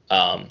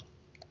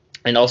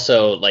 And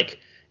also, like,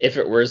 if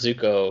it were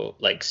Zuko,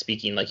 like,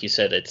 speaking, like you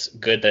said, it's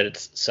good that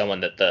it's someone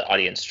that the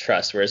audience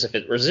trusts. Whereas if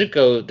it were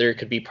Zuko, there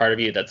could be part of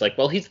you that's like,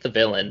 well, he's the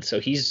villain, so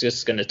he's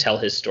just going to tell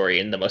his story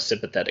in the most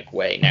sympathetic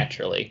way,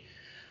 naturally.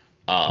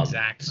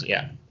 Exactly.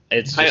 Yeah.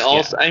 It's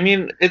just, I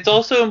mean, it's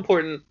also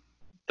important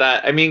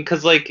that,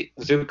 because, like,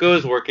 Zuko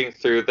is working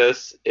through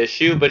this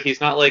issue, but he's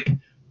not, like,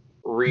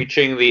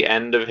 reaching the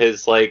end of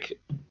his, like,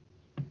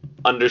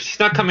 he's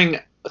not coming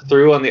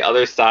through on the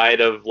other side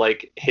of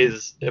like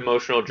his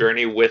emotional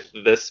journey with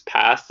this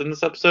past in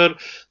this episode.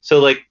 So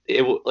like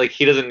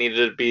he doesn't need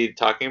to be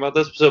talking about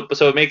this. So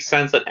it makes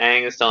sense that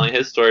Aang is telling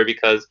his story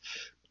because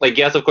like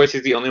yes, of course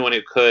he's the only one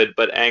who could,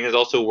 but Aang is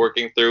also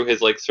working through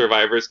his like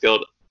survivor's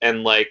guilt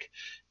and like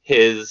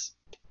his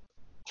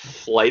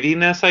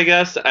flightiness, I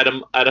guess, at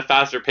a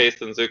faster pace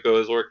than Zuko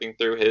is working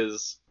through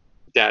his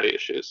daddy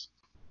issues.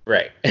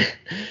 Right.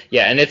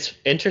 Yeah, and it's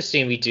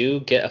interesting. We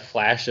do get a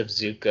flash of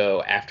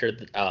Zuko after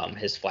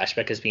his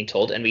flashback is being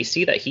told, and we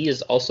see that he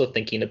is also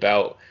thinking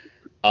about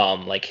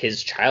like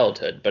his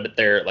childhood, but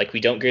we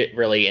don't get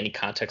really any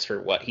context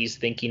for what he's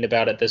thinking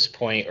about at this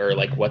point or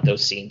like what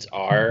those scenes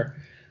are,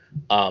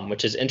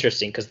 which is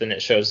interesting because then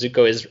it shows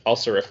Zuko is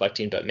also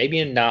reflecting, but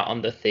maybe not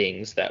on the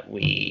things that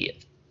we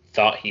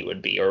thought he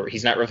would be, or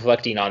he's not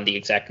reflecting on the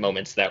exact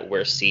moments that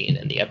we're seeing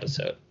in the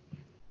episode.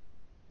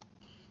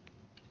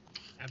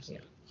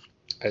 Absolutely.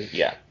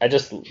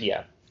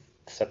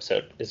 This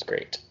episode is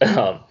great.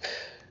 Trying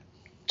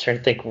to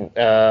think,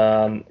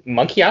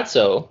 Monkey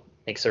Atso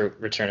makes a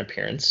return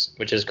appearance,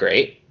 which is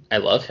great. I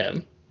love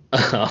him.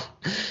 I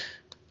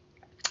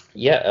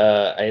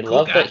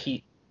love guy. that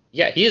he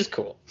is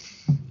cool.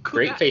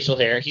 Great guy. facial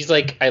hair. He's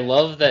like, I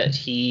love that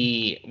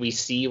we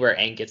see where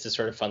Aang gets this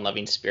sort of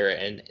fun-loving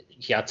spirit, and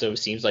Gyatso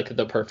seems like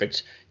the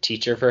perfect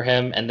teacher for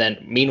him. And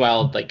then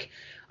meanwhile, like,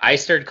 I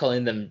started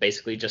calling them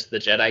basically just the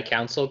Jedi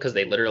Council because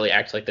they literally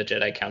act like the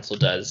Jedi Council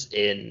does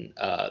in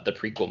the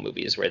prequel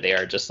movies, where they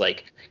are just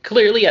like,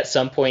 clearly at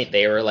some point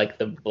they were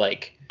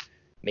like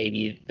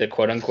maybe the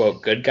quote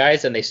unquote good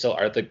guys, and they still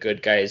are the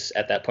good guys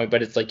at that point.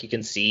 But it's like you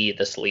can see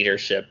this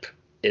leadership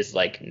is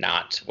like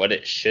not what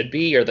it should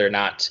be, or they're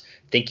not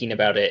thinking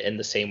about it in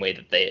the same way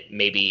that they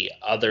maybe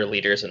other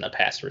leaders in the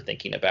past were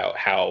thinking about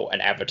how an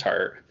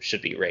avatar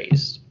should be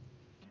raised.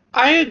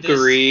 I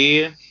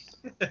agree.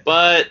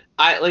 But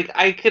I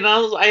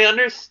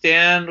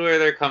understand where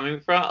they're coming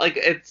from. Like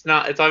it's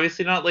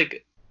obviously not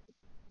like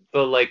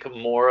the like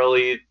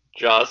morally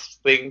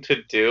just thing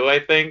to do, I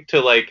think, to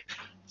like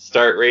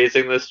start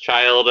raising this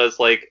child as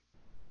like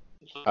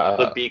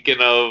the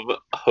beacon of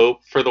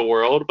hope for the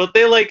world. But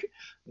they like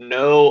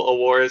know a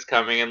war is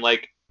coming and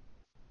like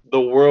the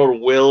world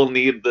will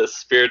need this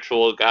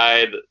spiritual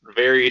guide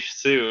very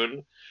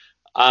soon.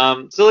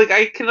 So like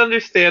I can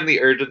understand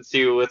the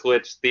urgency with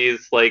which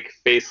these like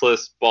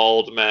faceless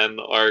bald men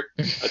are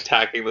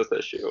attacking this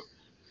issue.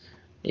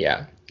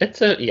 Yeah, it's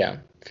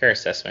fair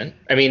assessment.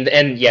 I mean,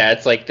 and yeah,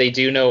 it's like they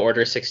do know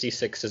Order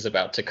 66 is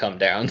about to come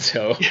down,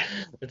 so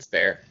it's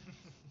fair.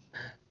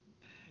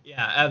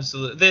 Yeah,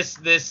 absolutely.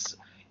 This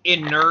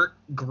inert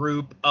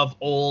group of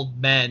old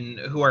men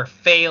who are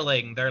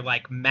failing their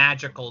like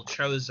magical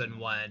chosen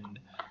one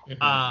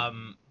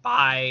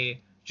by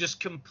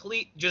just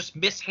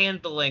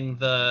mishandling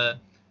the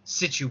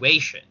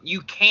situation.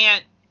 You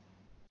can't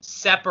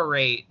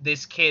separate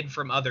this kid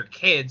from other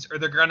kids or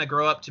they're gonna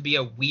grow up to be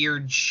a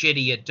weird,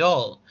 shitty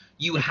adult.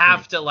 You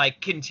have to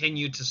like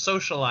continue to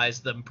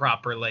socialize them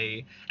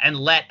properly and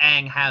let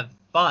Aang have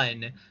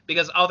fun,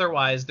 because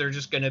otherwise they're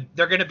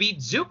gonna beat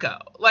Zuko.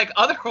 Like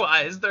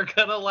otherwise they're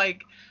gonna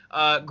like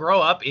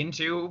grow up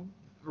into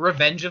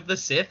Revenge of the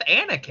Sith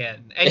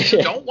Anakin, and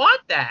you don't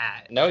want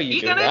that. No,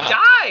 He's gonna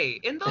die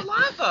in the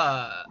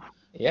lava.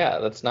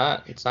 Yeah, it's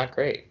not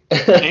great.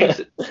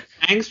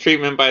 Aang's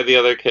treatment by the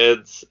other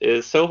kids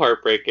is so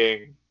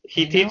heartbreaking.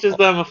 He teaches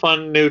them a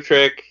fun new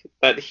trick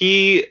that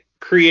he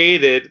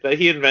created, that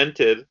he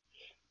invented,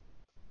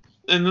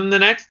 and then the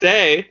next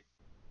day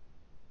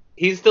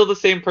he's still the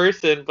same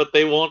person, but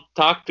they won't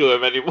talk to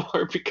him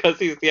anymore because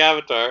he's the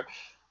Avatar.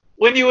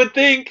 When you would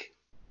think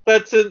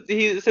that since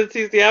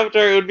he's the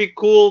Avatar, it would be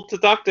cool to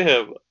talk to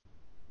him.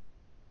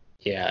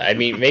 Yeah, I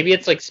mean, maybe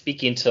it's like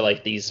speaking to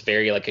like these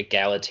very like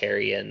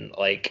egalitarian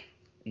like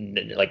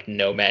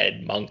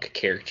nomad monk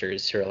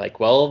characters who are like,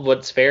 well,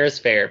 what's fair is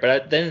fair.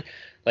 But then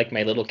like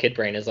my little kid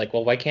brain is like,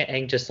 well, why can't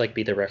Aang just like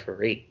be the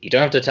referee? You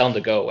don't have to tell him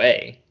to go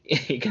away.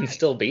 He can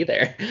still be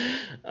there.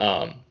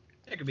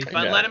 It could be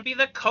fun. Let him be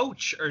the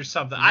coach or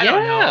something. I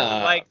don't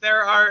know. Like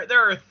there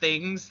are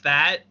things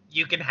that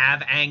you can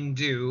have Aang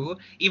do,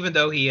 even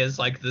though he is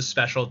like the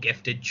special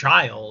gifted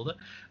child.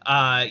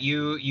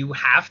 You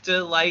have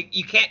to like,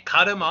 you can't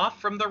cut him off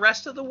from the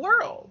rest of the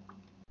world.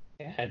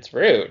 Yeah, it's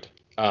rude.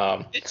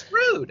 It's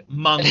rude.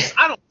 Monks,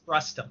 I don't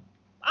trust them.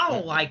 I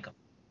don't like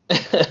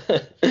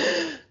them.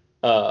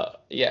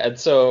 And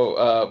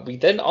so we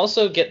then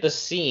also get the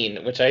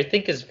scene, which I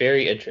think is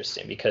very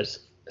interesting because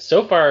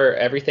so far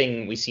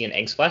everything we see in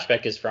Aang's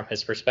flashback is from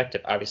his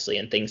perspective, obviously,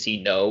 and things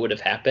he would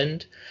have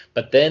happened.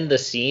 But then the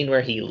scene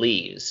where he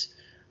leaves,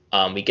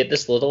 we get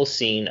this little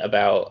scene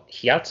about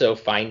Gyatso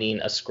finding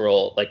a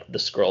scroll, like the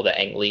scroll that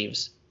Aang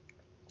leaves.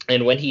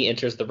 And when he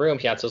enters the room,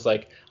 Gyatso's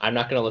like, I'm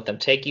not going to let them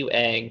take you,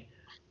 Aang,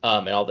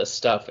 and all this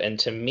stuff. And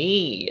to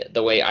me,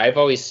 the way I've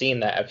always seen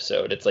that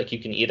episode, it's like you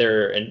can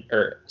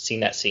seen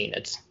that scene,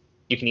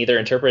 you can either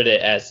interpret it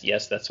as,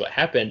 yes, that's what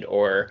happened,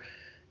 or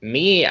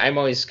me, I'm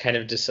always kind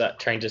of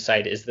trying to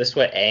decide, is this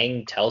what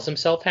Aang tells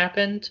himself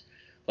happened?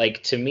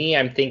 Like, to me,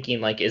 I'm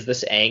thinking, like, is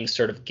this Aang's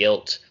sort of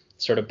guilt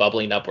sort of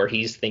bubbling up where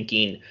he's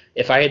thinking,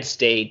 if I had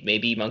stayed,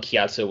 maybe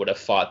Monkiatsu would have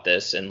fought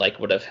this and like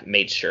would have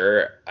made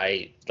sure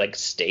I like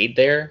stayed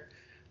there.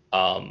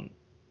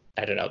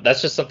 I don't know.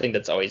 That's just something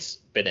that's always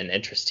been an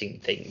interesting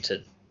thing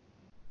to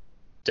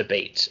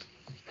debate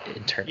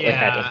internally.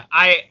 Yeah,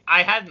 I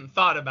hadn't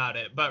thought about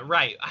it, but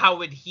right, how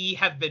would he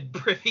have been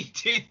privy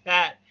to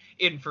that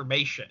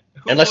information?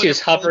 Unless he was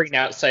hovering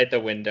outside the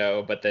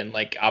window, but then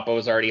like Appa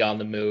was already on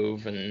the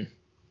move and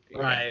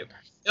right.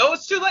 Oh,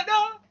 it's too late.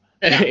 No.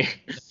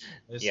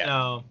 Yeah.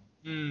 No.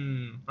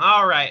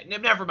 All right.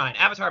 Never mind.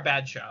 Avatar,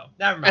 bad show.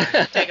 Never mind.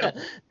 Take it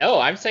away. No,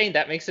 I'm saying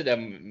that makes it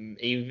an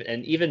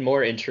even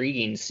more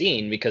intriguing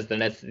scene, because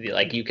then it's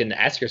like you can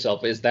ask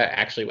yourself, is that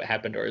actually what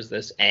happened, or is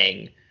this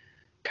Aang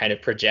kind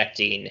of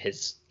projecting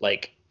his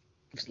like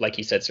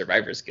you said,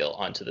 survivor's guilt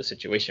onto the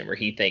situation where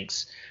he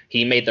thinks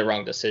he made the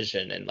wrong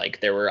decision and like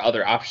there were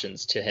other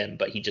options to him,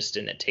 but he just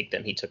didn't take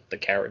them. He took the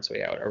coward's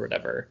way out or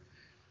whatever.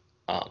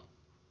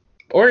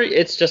 Or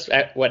it's just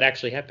what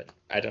actually happened.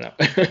 I don't know.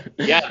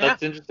 Yeah,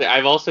 that's interesting.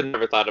 I've also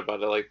never thought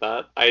about it like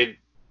that.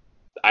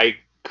 I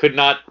could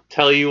not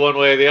tell you one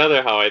way or the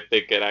other how I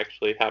think it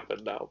actually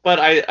happened now. But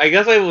I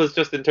guess I was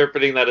just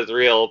interpreting that as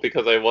real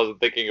because I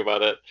wasn't thinking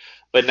about it.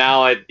 But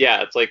now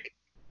it's like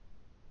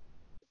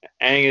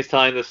Aang is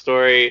telling the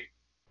story,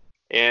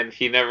 and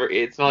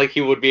it's not like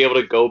he would be able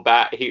to go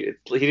back. He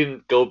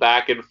didn't go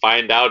back and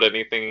find out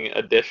anything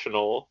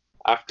additional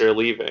after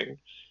leaving.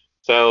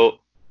 So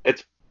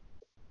it's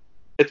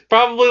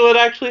probably what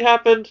actually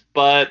happened,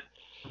 but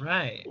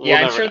right. We'll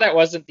I'm sure know. That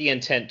wasn't the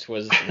intent,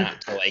 was not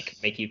to like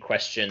make you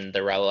question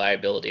the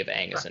reliability of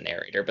Aang as a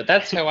narrator, but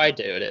that's how I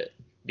did it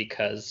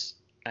because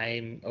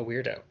I'm a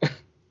weirdo.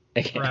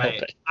 I can't help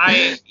it.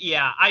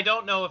 I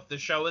don't know if the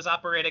show is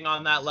operating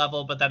on that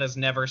level, but that has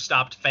never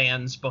stopped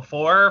fans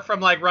before from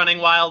like running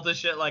wild to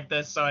shit like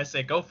this. So I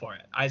say go for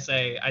it. I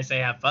say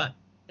have fun.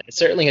 It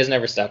certainly has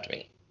never stopped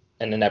me,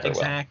 and it never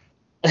Exactly.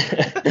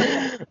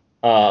 will.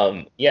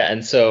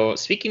 And so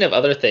speaking of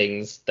other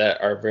things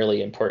that are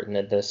really important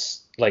in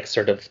this, like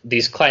sort of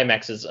these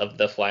climaxes of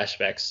the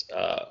flashbacks,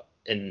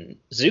 in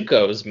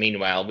Zuko's,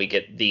 meanwhile, we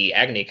get the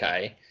Agni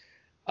Kai,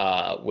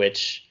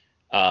 which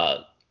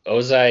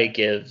Ozai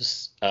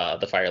gives,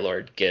 the Fire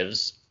Lord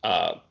gives,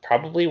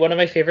 probably one of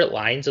my favorite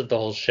lines of the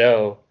whole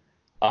show,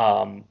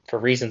 for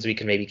reasons we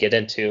can maybe get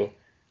into.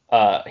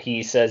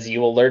 He says,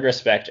 "You will learn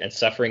respect and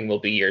suffering will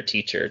be your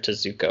teacher," to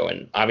Zuko.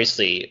 And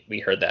obviously we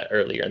heard that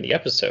earlier in the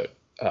episode.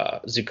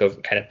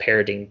 Zuko kind of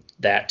parroting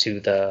that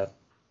to the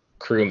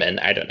crewmen.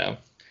 I don't know.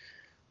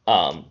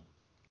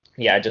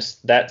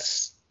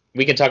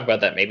 We can talk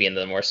about that maybe in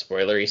the more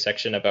spoilery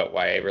section about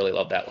why I really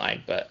love that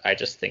line, but I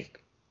just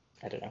think,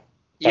 I don't know.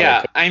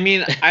 Yeah, I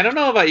mean, I don't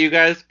know about you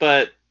guys,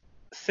 but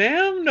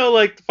Sam no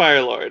like the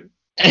Fire Lord.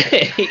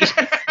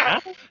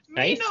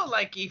 Me no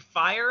like he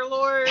Fire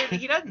Lord.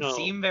 He doesn't No.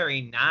 seem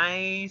very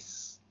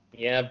nice.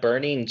 Yeah,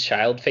 burning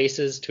child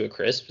faces to a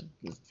crisp.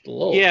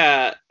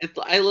 Yeah,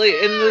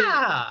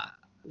 Yeah.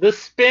 The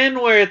spin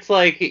where it's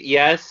like,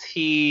 yes,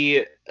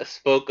 he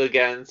spoke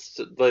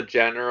against the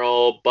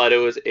general, but it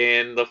was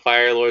in the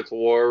Fire Lord's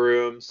war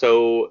room,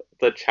 so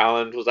the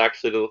challenge was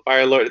actually to the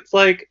Fire Lord. It's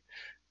like,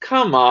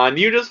 come on,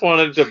 you just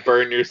wanted to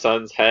burn your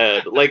son's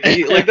head. Like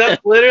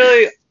that's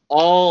literally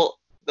all.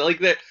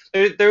 Like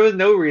there was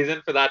no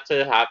reason for that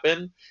to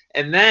happen.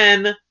 And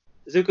then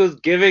Zuko's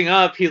giving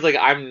up. He's like,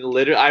 I'm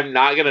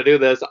not gonna do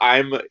this.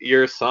 I'm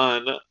your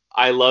son.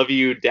 I love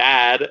you,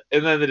 Dad.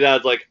 And then the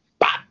dad's like,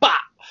 bah, bah,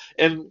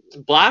 and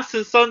blasts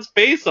his son's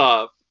face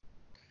off.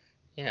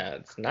 Yeah,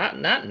 it's not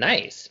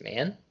nice,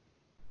 man.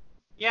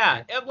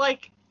 Yeah,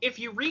 like if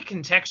you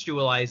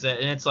recontextualize it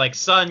and it's like,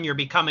 son, you're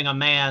becoming a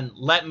man,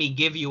 let me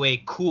give you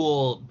a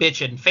cool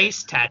bitchin'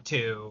 face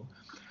tattoo.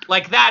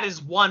 Like that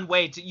is one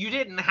way to. You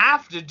didn't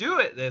have to do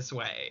it this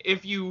way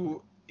if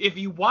you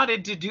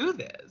wanted to do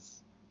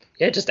this.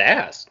 Yeah, just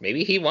ask.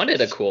 Maybe he wanted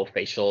a cool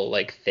facial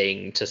like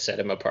thing to set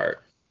him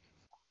apart.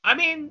 I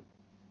mean,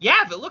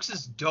 yeah, if it looks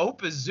as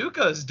dope as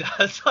Zuko's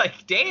does,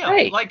 like damn,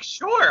 Right. like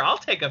sure, I'll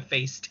take a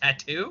face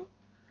tattoo.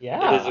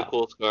 Yeah. It is a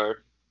cool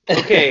scar.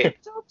 Okay,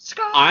 Dope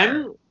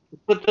scar.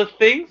 but the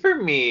thing for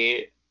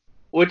me,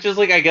 which is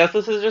like, I guess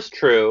this is just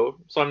true,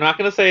 so I'm not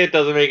gonna say it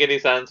doesn't make any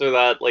sense or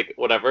that, like,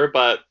 whatever,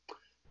 but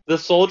the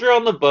soldier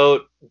on the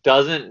boat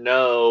doesn't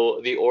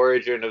know the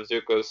origin of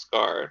Zuko's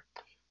scar,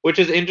 which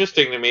is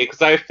interesting to me,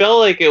 because I feel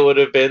like it would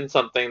have been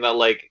something that,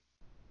 like,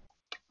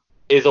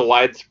 is a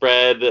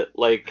widespread,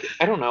 like,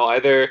 I don't know,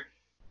 either...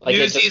 Like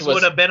Newsies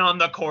would have been on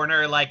the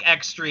corner, like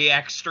extra.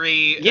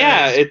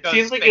 Yeah, it Zuko's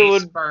seems like it face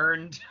would-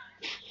 burned.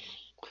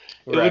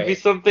 It would be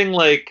something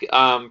like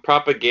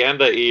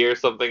propaganda-y or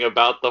something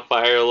about the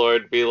Fire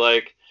Lord, be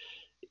like,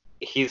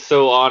 he's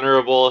so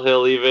honorable,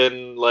 he'll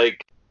even,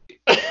 like...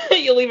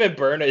 You'll even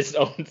burn his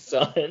own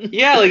son.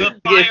 Yeah, like,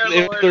 The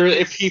Fire Lord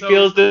if is he so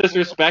feels cool.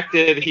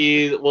 disrespected,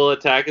 he will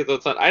attack his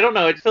own son. I don't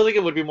know, I feel like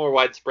it would be more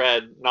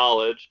widespread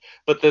knowledge,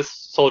 but this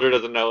soldier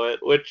doesn't know it,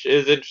 which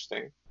is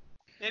interesting.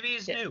 Maybe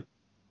he's Yeah. new.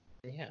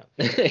 Yeah.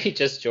 He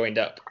just joined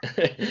up.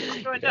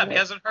 He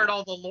hasn't heard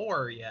all the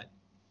lore yet.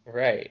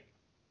 Right.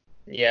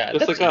 Yeah,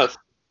 Just like us.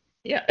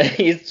 Yeah,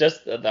 he's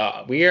just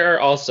we are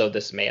also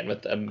this man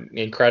with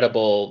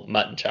incredible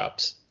mutton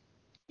chops.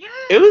 Yeah.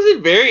 It was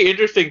a very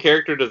interesting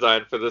character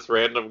design for this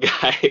random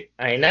guy.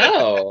 I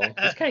know.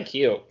 He's kind of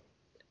cute.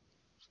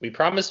 We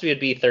promised we would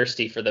be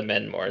thirsty for the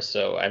men more,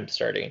 so I'm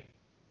starting.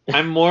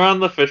 I'm more on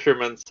the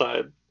fisherman's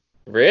side.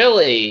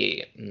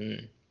 Really?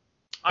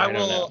 I don't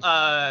will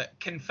know.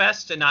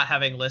 confess to not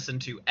having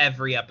listened to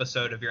every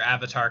episode of your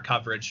Avatar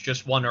coverage,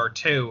 just one or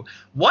two.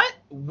 What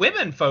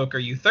women folk are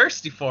you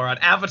thirsty for on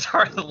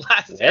Avatar: The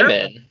Last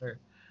Women? Airbender?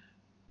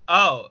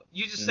 Oh,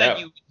 you just said No.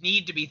 you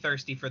need to be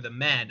thirsty for the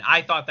men.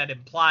 I thought that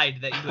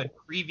implied that you had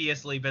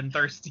previously been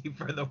thirsty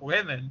for the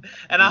women,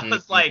 and I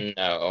was like,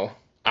 no.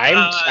 I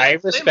Slim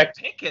respect.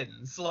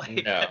 Pickens.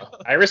 Like, No,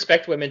 I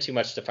respect women too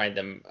much to find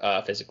them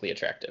physically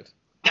attractive.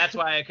 that's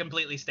why I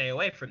completely stay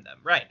away from them.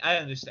 Right, I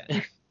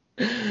understand.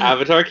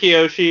 Avatar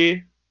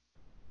Kyoshi,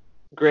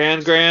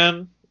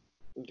 Gran,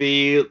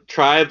 the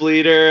tribe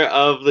leader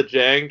of the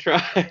Jang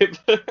tribe.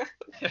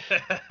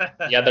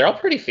 Yeah, they're all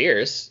pretty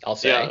fierce, I'll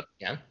say.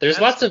 Yeah. There's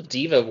That's- lots of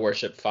diva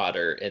worship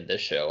fodder in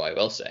this show, I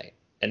will say.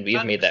 And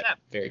we've made that 100%.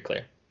 very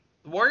clear.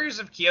 Warriors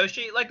of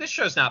Kyoshi, like, this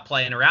show's not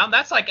playing around.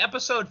 That's like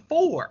episode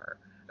 4,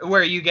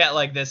 where you get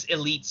like this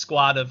elite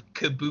squad of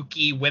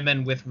kabuki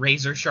women with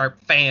razor sharp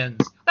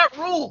fans. That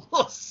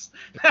rules.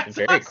 That's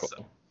Very awesome.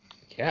 cool.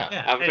 Yeah.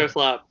 Avatar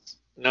slaps.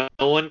 No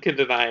one can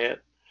deny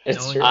it.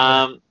 It's No true.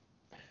 one-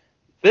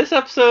 This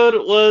episode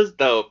was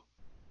dope.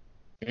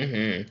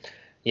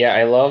 Yeah,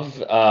 I love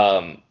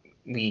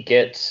we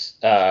get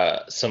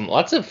some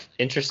lots of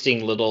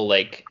interesting little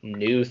like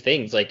new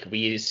things. Like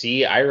we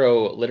see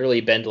Iroh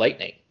literally bend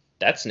lightning.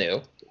 That's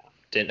new.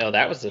 Didn't know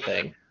that was a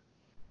thing.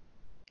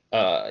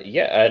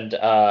 Yeah, and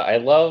I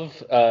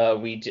love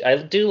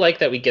I do like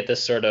that we get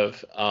this sort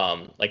of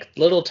like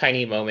little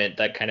tiny moment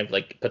that kind of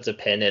like puts a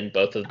pin in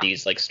both of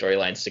these like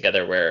storylines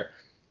together, where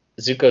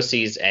Zuko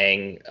sees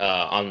Aang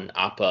on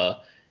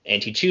Appa,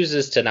 and he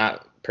chooses to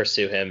not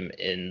pursue him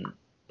in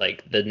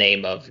like the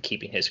name of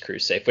keeping his crew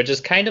safe, which is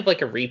kind of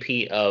like a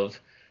repeat of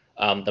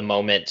the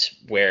moment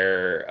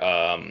where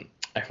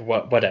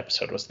what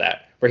episode was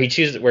that? Where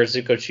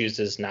Zuko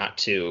chooses not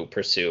to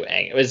pursue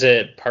Aang. It was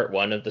part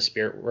 1 of the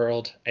Spirit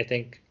World, I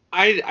think.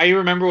 I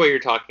remember what you're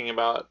talking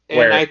about, and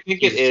Where I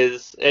think it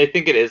is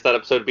that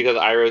episode because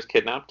Iroh is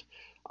kidnapped.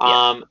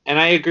 Yeah. And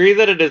I agree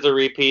that it is a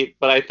repeat,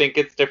 but I think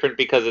it's different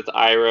because it's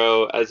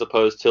Iroh as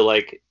opposed to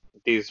like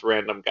these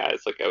random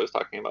guys like I was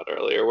talking about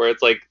earlier, where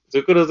it's like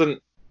Zuko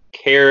doesn't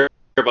care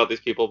about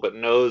these people but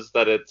knows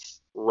that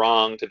it's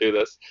wrong to do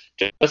this,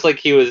 just like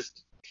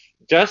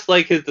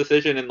his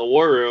decision in the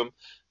war room,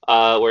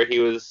 where he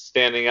was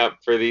standing up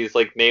for these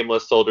like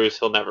nameless soldiers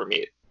he'll never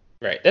meet.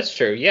 Right, that's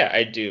true. Yeah,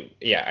 I do.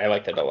 Yeah, I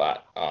like that a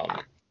lot.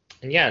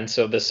 And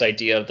so this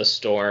idea of the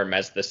storm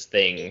as this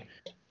thing,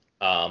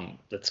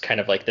 that's kind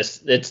of like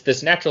this. It's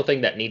this natural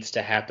thing that needs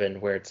to happen,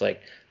 where it's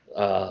like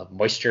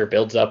moisture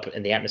builds up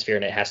in the atmosphere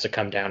and it has to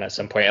come down at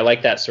some point. I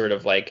like that sort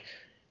of like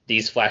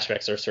these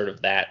flashbacks are sort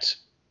of that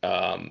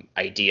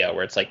idea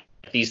where it's like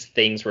these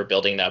things were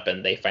building up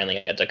and they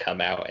finally had to come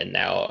out, and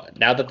now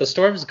that the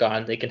storm's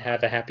gone, they can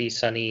have a happy,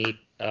 sunny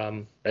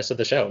rest of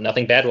the show.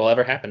 Nothing bad will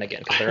ever happen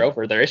again because they're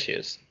over their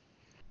issues.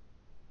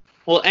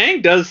 Well,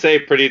 Aang does say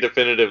pretty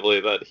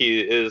definitively that he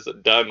is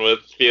done with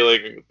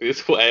feeling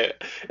this way,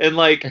 and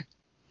like,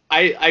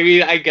 I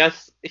mean, I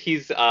guess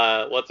he's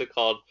what's it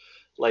called,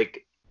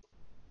 like,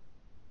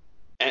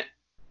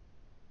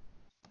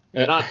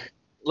 not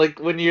like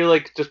when you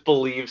like just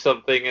believe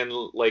something and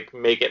like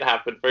make it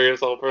happen for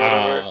yourself or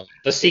whatever.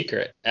 The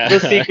secret. The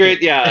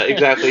secret, yeah,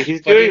 exactly.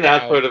 He's Putting doing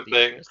that down sort of the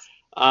thing, years.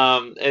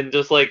 and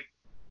just like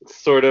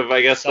sort of,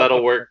 I guess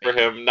that'll work for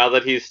Self-affirming. him now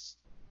that he's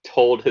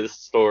told his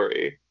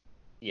story.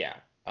 Yeah.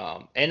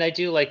 And I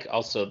do like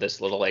also this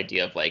little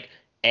idea of like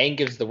Aang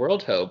gives the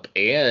world hope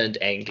and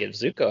Aang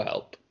gives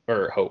Zuko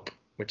hope,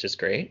 which is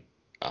great.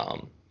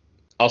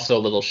 Also a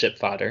little ship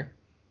fodder,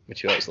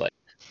 which you always like.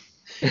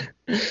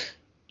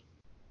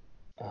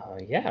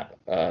 Yeah.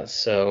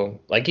 So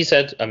like you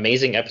said,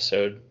 amazing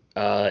episode.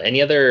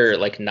 Any other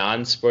like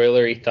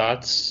non-spoilery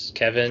thoughts,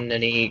 Kevin?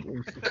 Any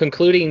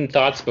concluding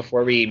thoughts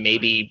before we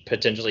maybe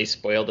potentially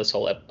spoil this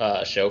whole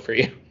show for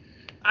you?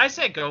 I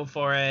say go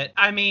for it.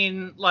 I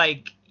mean,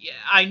 like,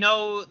 I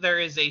know there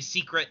is a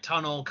secret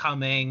tunnel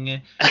coming,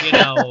 you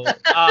know.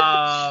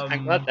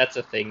 I'm glad that's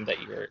a thing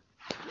that you're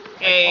on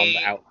the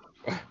out.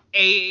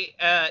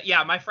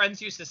 Yeah, my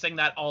friends used to sing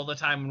that all the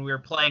time when we were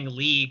playing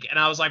League, and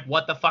I was like,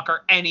 what the fuck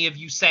are any of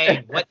you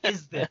saying? What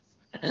is this?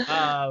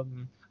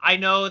 I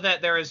know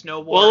that there is no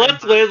war. Well,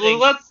 let's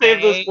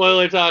save the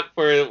spoiler talk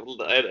for in a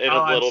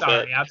little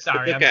bit. I'm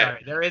sorry. It's okay. I'm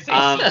sorry. There is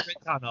a secret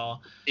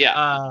tunnel.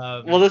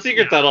 Yeah. Well, the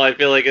secret tunnel, I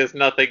feel like, is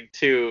nothing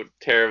too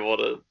terrible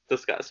to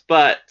discuss.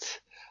 But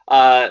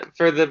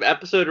for the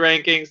episode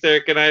rankings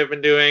Derek and I have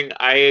been doing,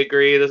 I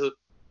agree.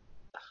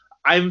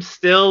 I'm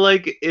still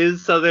like,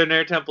 is Southern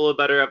Air Temple a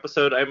better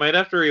episode? I might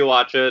have to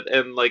rewatch it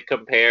and like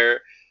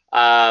compare.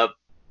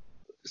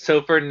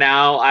 So for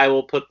now, I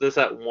will put this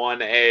at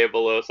 1A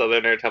below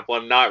Southern Air Temple.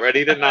 I'm not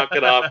ready to knock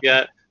it off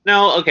yet,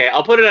 No, okay,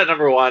 I'll put it at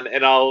number 1,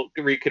 and I'll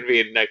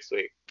reconvene next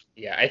week.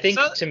 Yeah, I think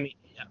So- to me,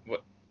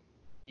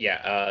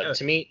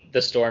 to me,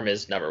 The Storm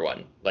is number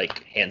 1,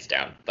 like hands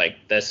down. Like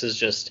this is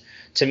just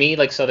to me,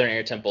 like Southern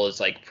Air Temple is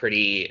like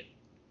pretty,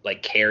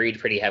 like carried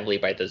pretty heavily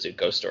by the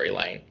Zuko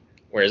storyline,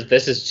 whereas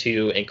this is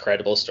 2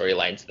 incredible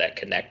storylines that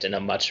connect in a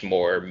much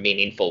more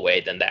meaningful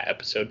way than that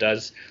episode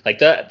does. Like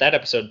that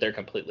episode, they're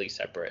completely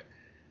separate.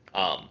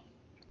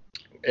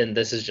 And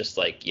this is just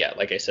like, yeah,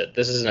 like I said,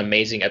 this is an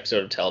amazing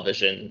episode of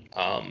television.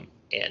 And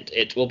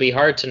it will be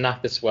hard to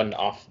knock this one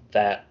off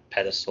that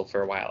pedestal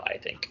for a while, I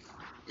think.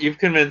 You've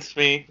convinced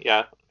me.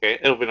 Yeah, okay,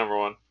 it'll be number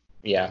 1.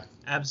 Yeah.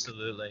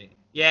 Absolutely.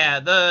 Yeah,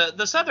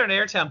 the Southern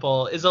Air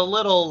Temple is a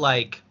little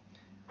like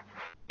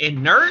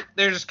inert.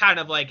 They're just kind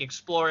of like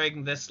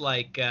exploring this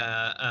like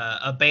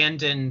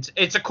abandoned.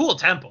 It's a cool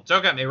temple.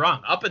 Don't get me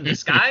wrong. Up in the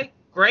sky,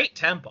 great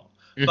temple.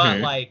 But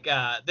like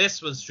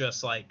this was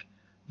just like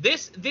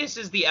this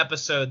is the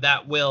episode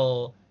that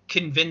will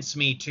convince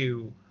me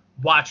to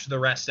watch the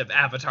rest of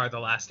Avatar: The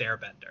Last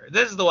Airbender.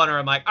 This is the one where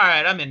I'm like, all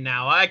right, I'm in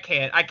now. I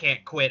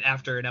can't quit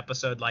after an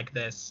episode like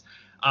this.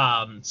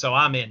 So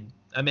I'm in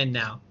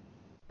now.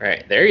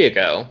 Right, there you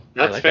go.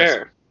 That's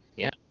fair.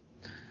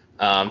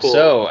 Cool.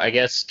 So I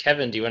guess,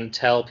 Kevin, do you want to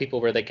tell people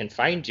where they can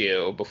find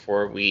you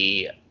before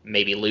we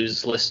maybe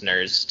lose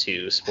listeners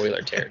to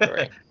spoiler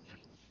territory?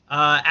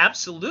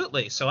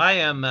 Absolutely. So I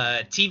am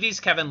TV's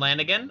Kevin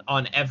Lanigan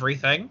on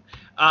everything.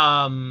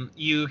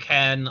 You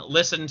can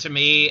listen to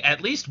me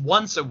at least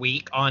once a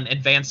week on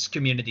Advanced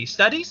Community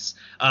Studies,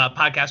 a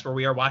podcast where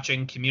we are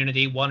watching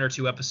Community 1 or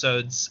 2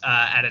 episodes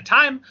at a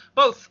time.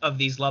 Both of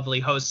these lovely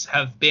hosts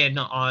have been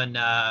on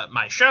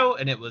my show,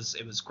 and it was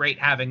great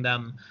having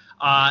them.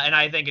 And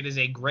I think it is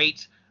a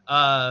great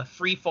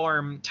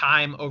freeform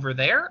time over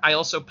there. I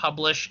also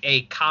publish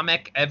a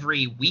comic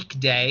every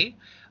weekday.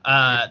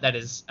 That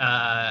is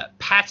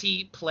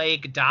Patty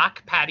Plague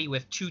Doc, Patty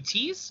with 2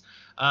 T's,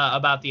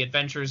 about the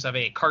adventures of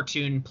a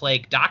cartoon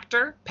plague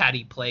doctor,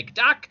 Patty Plague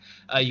Doc.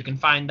 You can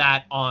find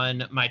that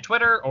on my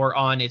Twitter or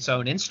on its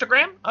own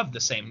Instagram of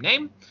the same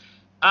name.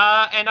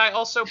 And I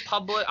also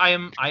I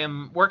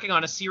am working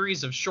on a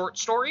series of short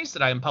stories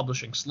that I am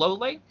publishing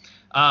slowly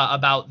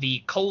about the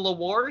Cola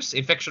Wars,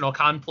 a fictional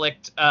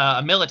conflict,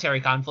 a military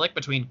conflict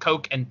between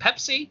Coke and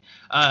Pepsi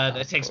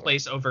that takes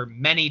place over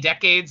many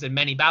decades and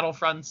many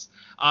battlefronts.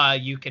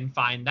 You can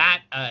find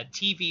that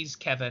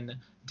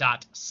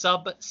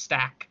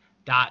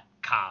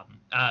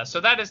tvskevin.substack.com.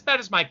 So that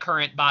is my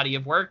current body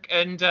of work,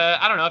 and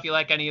I don't know if you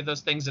like any of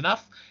those things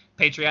enough.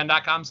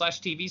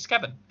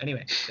 Patreon.com/tvskevin.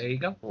 Anyway, there you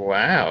go.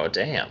 Wow,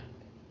 damn.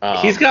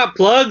 He's got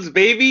plugs,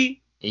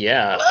 baby.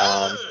 Yeah.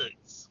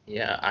 Plugs!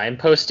 Yeah, I'm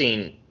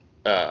posting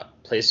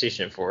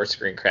PlayStation 4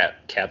 screen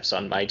caps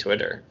on my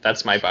Twitter.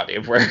 That's my body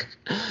of work.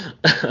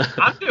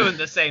 I'm doing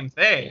the same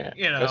thing. Yeah.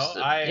 You know,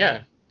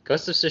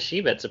 Ghost of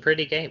Tsushima. It's a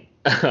pretty game.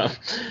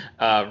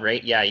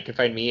 Right? Yeah, you can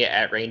find me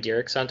at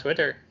RainDirix on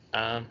Twitter.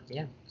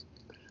 Yeah.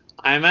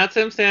 I'm at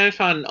Sam Stanish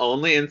on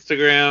only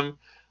Instagram.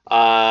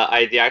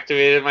 I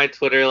deactivated my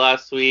Twitter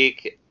last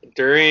week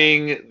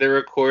during the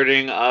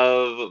recording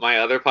of my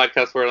other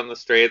podcast, Word on the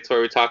Straits,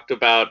 where we talked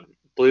about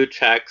blue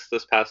checks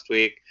this past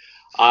week.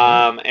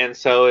 And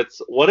so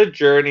it's what a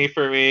journey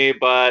for me,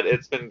 but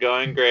it's been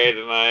going great,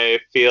 and I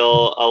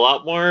feel a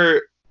lot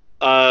more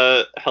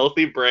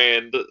healthy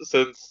brained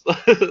since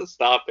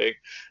stopping.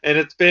 And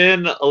it's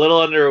been a little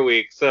under a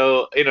week,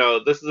 so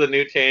this is a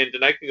new change,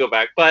 and I can go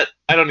back, but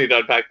I don't need to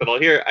unpack that all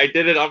here. I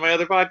did it on my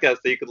other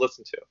podcast that you could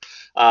listen to.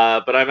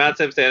 But I'm at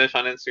Sam Stanish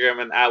on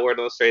Instagram and at Word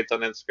on the Straits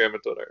on Instagram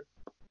and Twitter.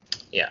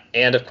 Yeah,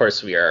 and of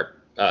course we are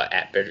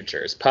at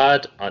Bitterjurors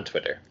Pod on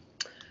Twitter.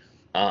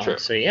 Sure.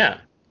 So yeah.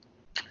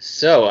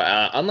 So,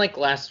 unlike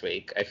last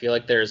week, I feel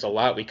like there's a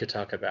lot we could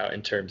talk about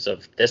in terms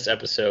of this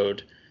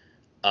episode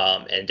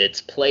and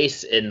its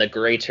place in the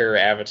greater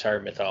Avatar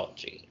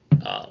mythology.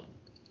 I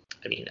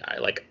mean,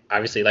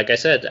 obviously, like I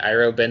said,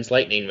 Iroh bends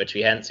lightning, which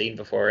we hadn't seen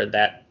before, and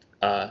that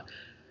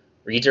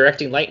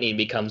redirecting lightning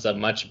becomes a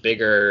much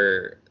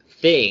bigger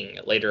thing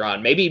later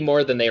on. Maybe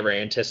more than they were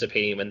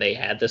anticipating when they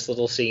had this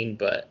little scene,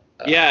 but...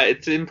 yeah,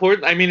 it's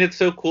important. I mean, it's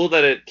so cool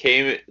that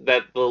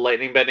that the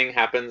lightning bending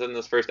happens in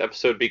this first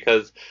episode,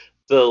 because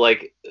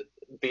the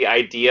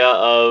idea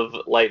of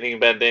lightning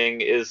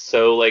bending is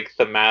so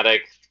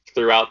thematic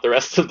throughout the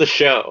rest of the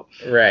show.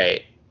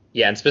 Right.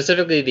 Yeah, and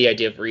specifically the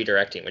idea of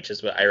redirecting, which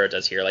is what Iroh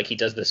does here. He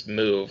does this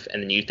move,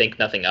 and then you think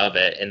nothing of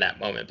it in that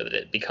moment, but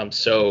it becomes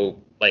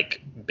so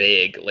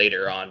big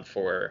later on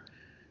for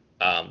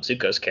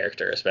Zuko's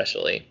character,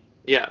 especially.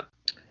 Yeah.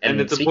 And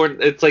it's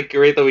important. It's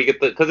great that we get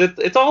because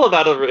it's all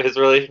about his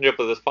relationship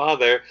with his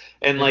father,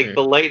 and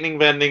the lightning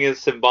bending is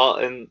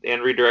symbolic, and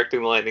redirecting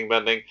the lightning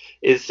bending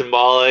is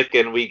symbolic,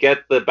 and we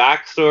get the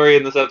backstory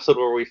in this episode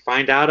where we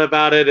find out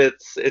about it.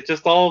 It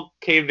just all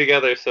came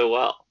together so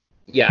well.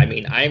 Yeah, I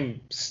mean,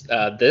 I'm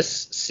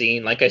this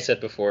scene, like I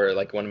said before,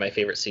 one of my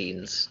favorite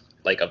scenes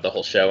of the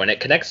whole show, and it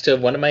connects to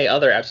one of my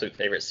other absolute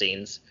favorite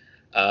scenes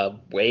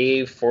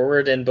way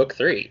forward in book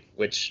 3,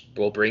 which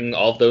will bring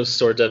all those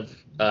sort of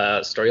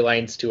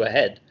storylines to a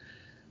head.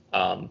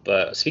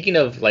 But speaking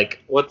of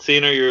like, What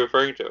scene are you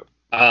referring to?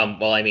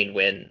 well, I mean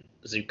when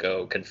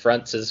Zuko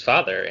confronts his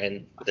father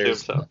and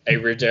there's so. a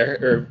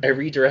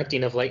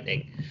redirecting of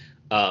lightning.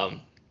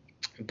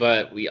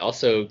 But we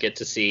also get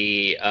to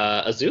see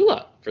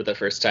Azula for the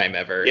first time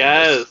ever.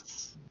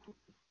 Yes.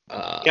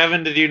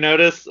 Kevin, did you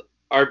notice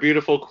our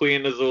beautiful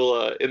Queen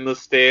Azula in the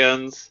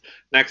stands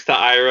next to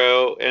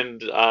Iroh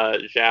and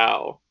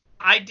Zhao?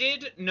 I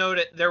did note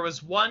it. There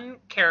was one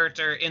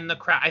character in the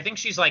crowd. I think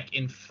she's like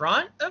in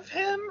front of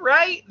him,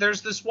 right?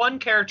 There's this one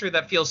character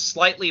that feels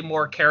slightly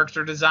more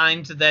character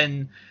designed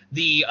than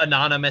the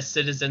anonymous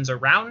citizens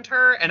around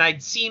her. And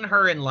I'd seen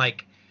her in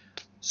like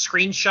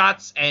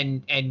screenshots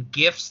and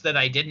GIFs that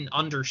I didn't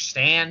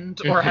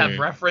understand or have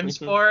reference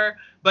for.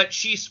 But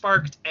she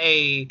sparked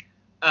a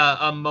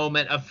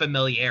moment of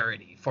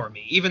familiarity for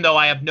me, even though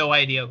I have no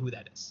idea who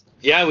that is.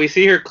 Yeah, we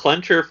see her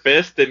clench her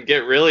fist and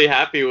get really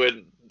happy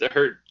when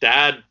her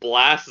dad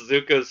blasts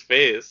Zuko's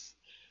face.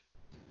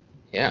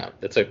 Yeah,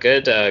 that's a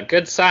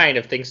good sign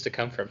of things to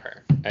come from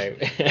her.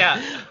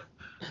 Yeah.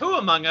 Who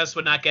among us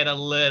would not get a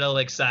little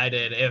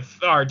excited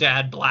if our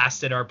dad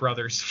blasted our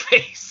brother's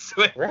face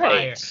with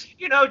fire?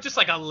 You know, just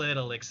like a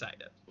little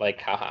excited.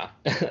 Like, haha.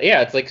 Yeah,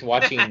 it's like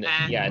watching.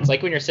 Yeah, it's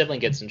like when your sibling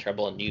gets in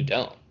trouble and you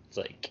don't. It's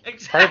like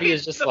part of you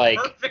is just like,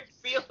 perfect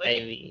feeling. I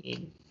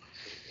mean,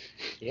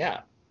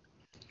 yeah.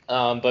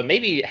 But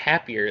maybe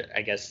happier,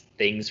 I guess,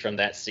 things from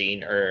that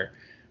scene are,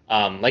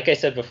 like I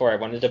said before, I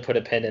wanted to put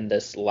a pin in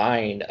this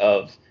line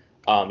of,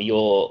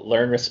 you'll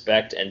learn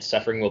respect and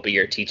suffering will be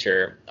your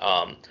teacher.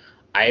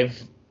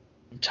 I've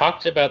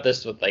talked about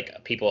this with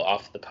like people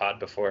off the pod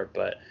before,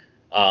 but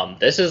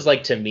this is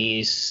like to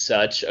me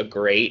such a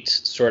great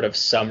sort of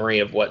summary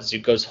of what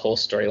Zuko's whole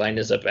storyline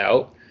is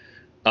about,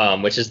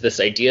 which is this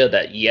idea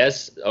that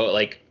yes,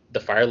 like the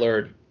Fire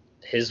Lord,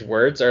 his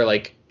words are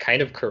like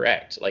kind of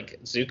correct. Like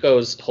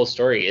Zuko's whole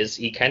story is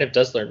he kind of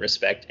does learn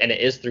respect, and it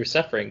is through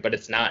suffering, but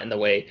it's not in the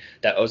way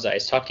that Ozai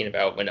is talking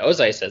about. When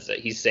Ozai says it,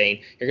 he's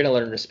saying you're going to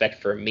learn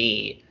respect for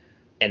me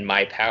and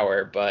my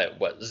power. But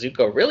what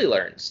Zuko really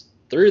learns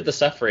through the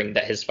suffering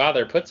that his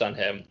father puts on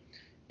him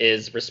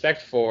is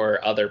respect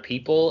for other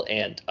people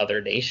and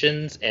other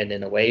nations, and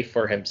in a way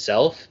for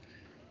himself.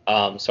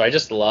 So I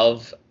just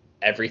love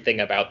everything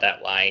about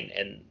that line,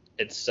 and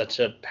it's such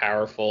a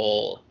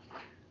powerful,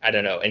 I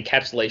don't know,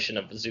 encapsulation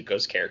of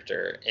Zuko's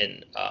character.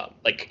 In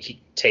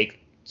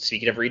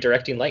speaking of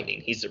redirecting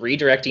lightning, he's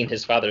redirecting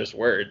his father's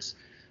words,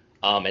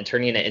 and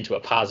turning it into a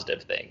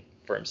positive thing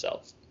for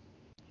himself.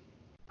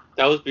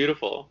 That was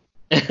beautiful.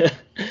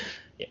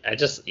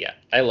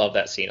 I love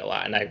that scene a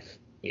lot, and I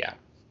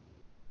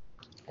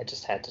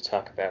just had to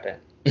talk about it.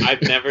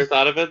 I've never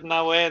thought of it in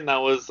that way, and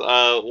that was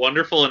a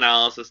wonderful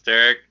analysis,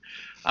 Derek.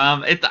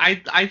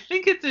 I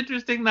think it's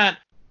interesting that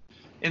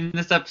in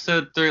this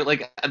episode,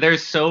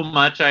 there's so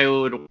much I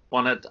want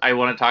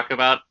to talk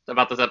about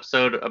this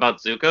episode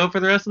about Zuko for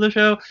the rest of the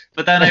show,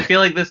 but then I feel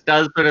like this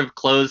does sort of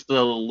close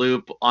the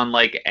loop on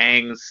like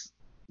Aang's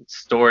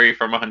story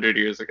from 100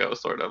 years ago,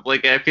 sort of.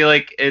 Like I feel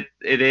like it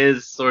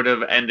is sort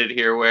of ended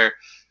here where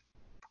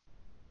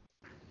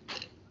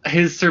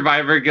his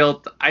survivor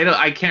guilt,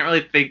 I can't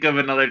really think of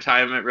another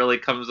time it really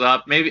comes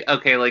up. Maybe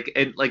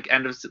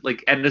end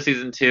of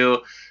season 2,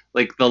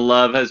 like the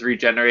love has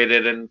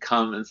regenerated and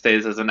come and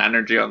stays as an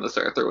energy on this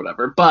earth or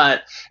whatever.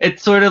 But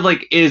it sort of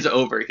like is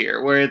over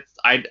here where it's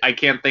I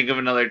can't think of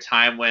another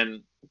time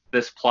when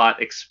this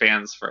plot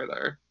expands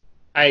further.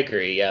 I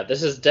agree. Yeah,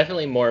 this is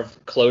definitely more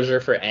of closure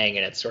for Aang,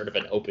 and it's sort of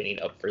an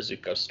opening up for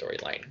Zuko's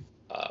storyline,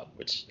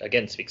 which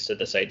again speaks to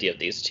this idea of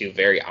these two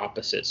very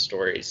opposite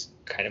stories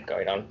kind of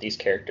going on with these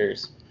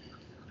characters.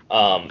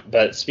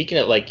 But speaking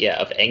of of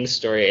Aang's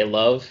story, I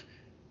love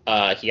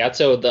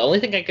Gyatso. The only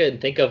thing I could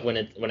think of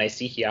when I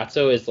see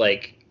Gyatso is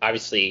like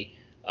obviously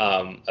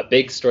a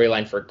big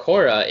storyline for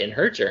Korra in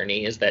her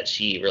journey is that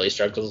she really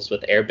struggles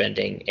with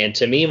airbending, and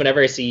to me,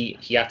 whenever I see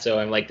Gyatso,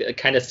 I'm like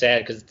kind of sad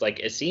because it's like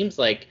it seems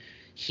like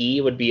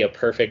he would be a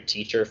perfect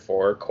teacher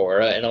for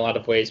Korra in a lot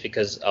of ways,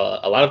 because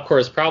a lot of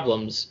Korra's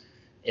problems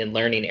in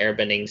learning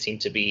airbending seem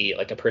to be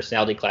like a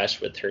personality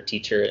clash with her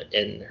teacher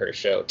in her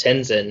show,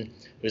 Tenzin,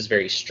 who's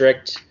very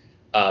strict,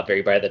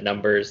 very by the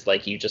numbers,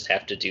 like you just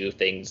have to do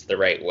things the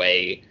right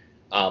way.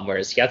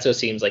 Whereas Gyatso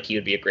seems like he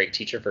would be a great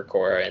teacher for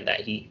Korra, and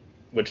that he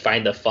would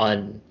find the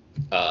fun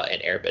in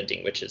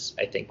airbending, which is,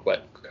 I think,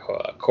 what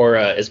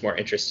Korra is more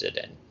interested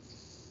in.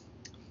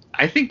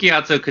 I think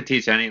Gyatso could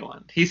teach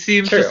anyone. He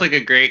seems just like a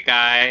great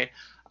guy,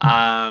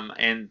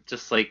 and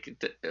just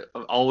like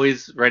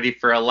always ready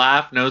for a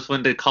laugh, knows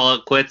when to call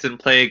it quits and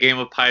play a game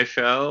of Pai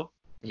Sho.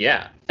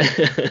 Yeah.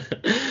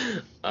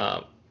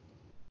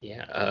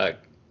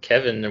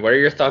 Kevin, what are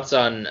your thoughts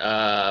on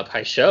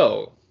Pai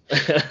Sho?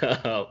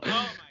 Oh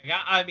my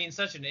god, I mean,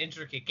 such an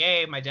intricate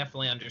game. I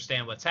definitely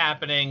understand what's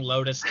happening,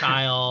 Lotus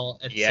Tile,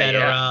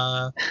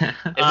 etc. Is it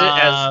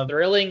as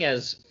thrilling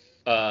as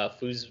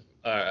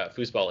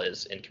foosball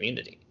is in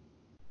Community?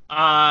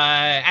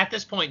 At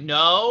this point,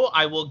 no.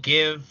 I will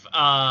give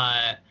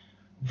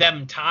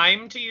them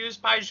time to use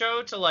Pai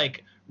Sho to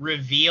like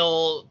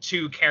reveal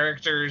to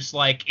characters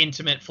like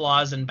intimate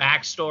flaws and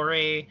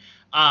backstory.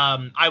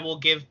 I will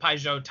give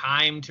Paizo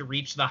time to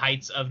reach the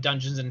heights of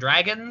Dungeons and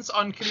Dragons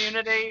on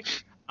Community.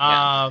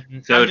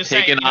 So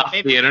taken off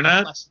the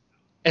internet?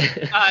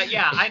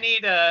 I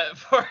need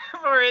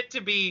for it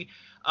to be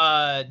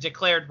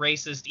declared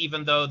racist,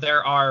 even though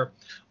there are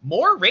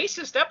more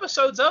racist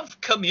episodes of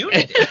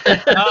Community.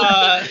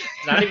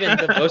 Not even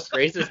the most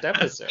racist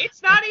episode.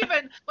 It's not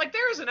even like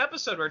there is an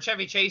episode where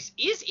Chevy Chase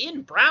is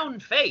in brown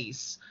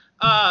face,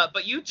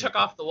 but you took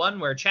off the one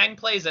where Chang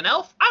plays an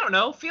elf. I don't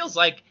know, feels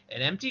like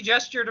an empty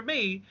gesture to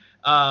me.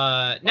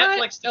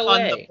 Netflix to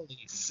fund the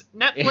police.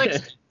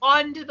 Netflix to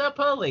fund the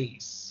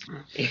police.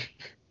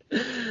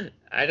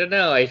 I don't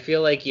know. I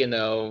feel like,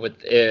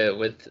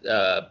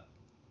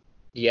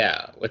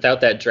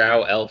 without that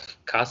drow elf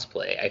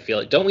cosplay, I feel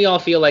like, don't we all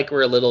feel like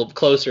we're a little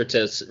closer to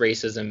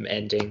racism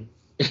ending?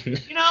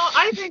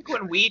 I think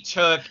when we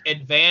took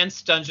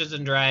Advanced Dungeons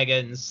and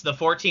Dragons, the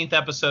 14th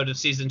episode of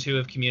season 2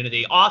 of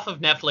Community, off of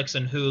Netflix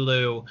and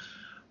Hulu,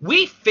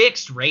 we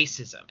fixed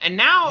racism. And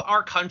now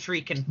our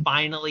country can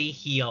finally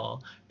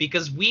heal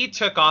because we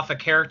took off a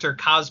character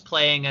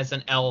cosplaying as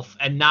an elf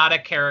and not a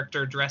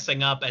character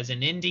dressing up as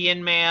an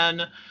Indian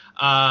man.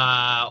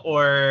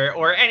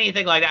 Or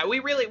anything like that.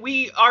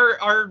 We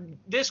are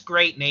this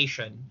great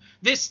nation,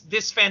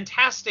 this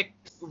fantastic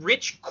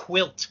rich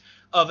quilt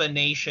of a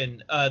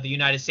nation, the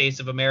United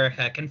States of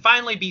America, can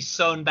finally be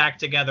sewn back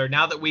together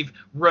now that we've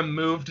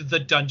removed the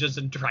Dungeons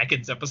and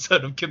Dragons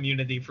episode of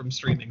Community from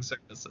streaming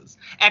services.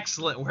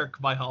 Excellent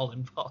work by all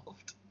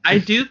involved. I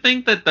do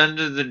think that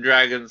Dungeons and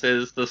Dragons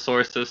is the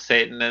source of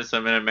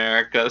Satanism in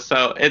America,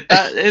 so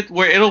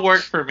it'll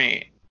work for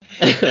me.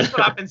 That's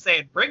what I've been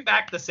saying. Bring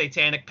back the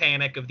satanic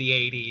panic of the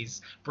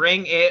 80s.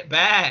 Bring it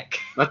back.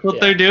 That's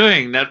what they're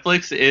doing.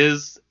 Netflix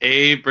is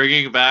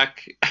bringing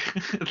back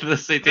the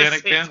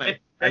satanic panic.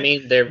 I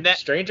mean,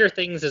 Stranger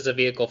Things is a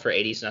vehicle for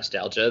 80s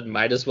nostalgia.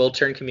 Might as well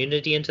turn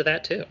Community into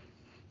that too.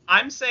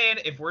 I'm saying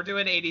if we're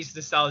doing 80s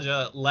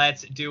nostalgia,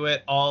 let's do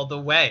it all the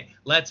way.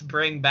 Let's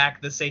bring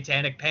back the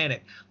satanic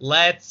panic.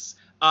 Let's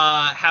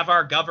have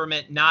our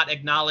government not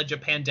acknowledge a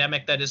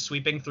pandemic that is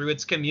sweeping through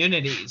its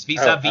communities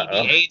vis-a-vis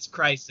the AIDS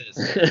crisis.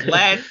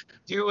 Let's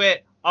do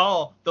it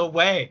all the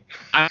way.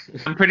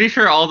 I'm pretty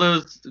sure all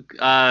those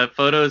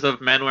photos of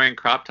men wearing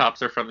crop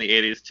tops are from the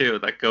 80s too,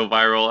 that go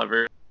viral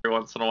every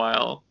once in a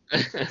while.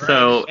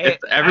 So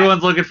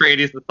everyone's looking for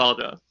 80s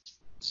nostalgia.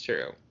 It's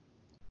true.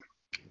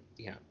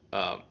 Yeah.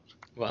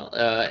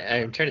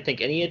 I'm trying to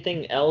think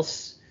anything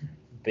else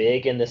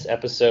big in this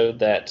episode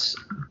that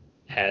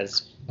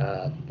has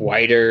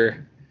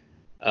wider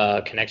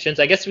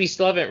connections. I guess we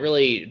still haven't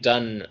really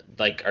done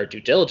like our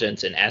due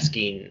diligence in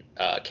asking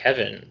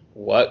Kevin,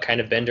 what kind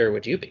of bender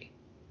would you be?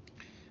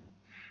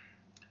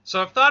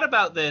 So I've thought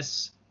about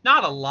this,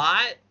 not a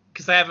lot,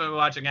 because I haven't been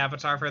watching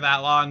Avatar for that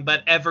long,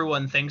 but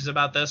everyone thinks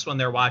about this when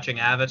they're watching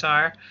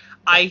Avatar.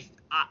 I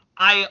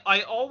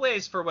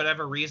always, for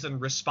whatever reason,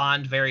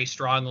 respond very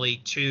strongly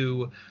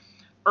to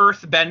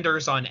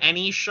earthbenders on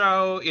any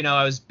show.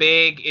 I was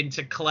big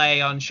into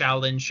Clay on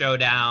Shaolin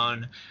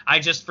Showdown. I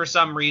just, for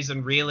some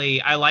reason,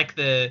 I like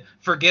the,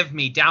 forgive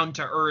me,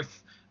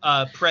 down-to-earth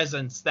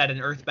presence that an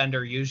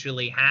earthbender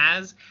usually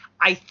has.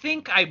 I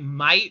think I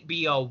might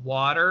be a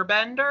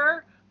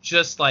waterbender,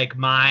 just like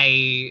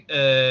my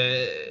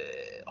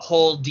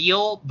whole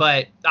deal.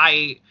 But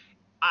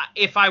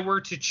if I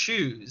were to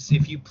choose,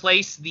 if you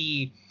place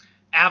the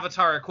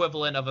Avatar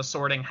equivalent of a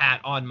sorting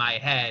hat on my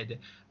head,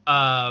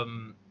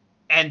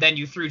 and then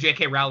you threw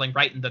J.K. Rowling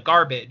right in the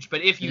garbage.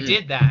 But if you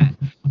did that,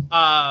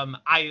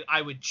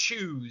 I would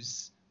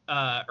choose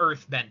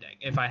earthbending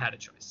if I had a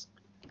choice.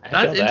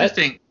 That's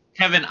interesting.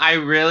 Kevin, I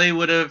really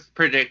would have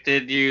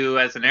predicted you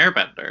as an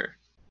airbender.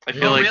 I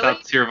feel like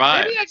that's your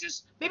vibe. Maybe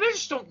I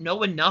just don't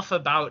know enough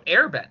about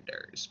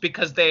airbenders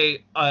because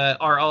they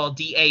are all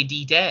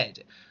DAD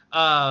dead.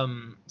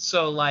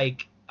 So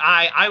like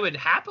I would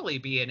happily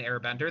be an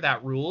airbender.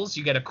 That rules.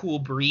 You get a cool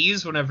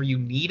breeze whenever you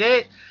need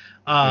it.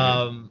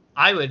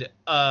 I would,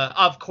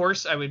 of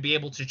course, I would be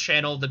able to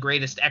channel the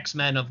greatest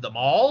X-Men of them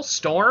all,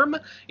 Storm.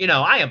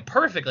 I am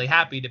perfectly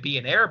happy to be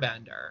an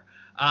airbender.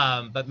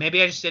 But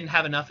maybe I just didn't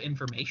have enough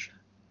information.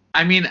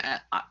 I mean,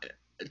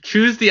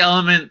 choose the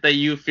element that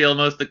you feel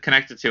most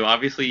connected to.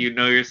 Obviously, you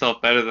know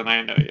yourself better than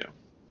I know you.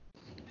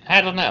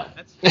 I don't know.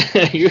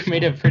 You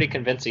made a pretty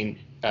convincing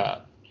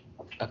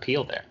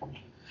appeal there.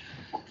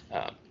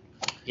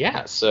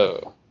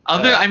 So...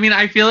 I mean,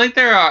 I feel like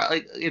there are,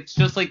 like, it's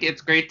just, like,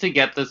 it's great to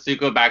get the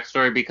Zuko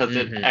backstory because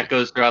it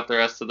echoes throughout the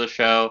rest of the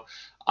show.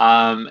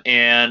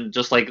 And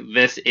just, like,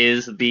 this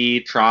is the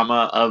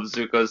trauma of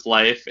Zuko's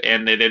life,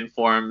 and it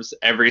informs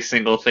every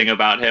single thing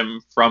about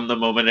him from the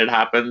moment it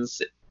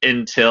happens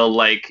until,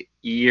 like,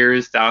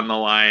 years down the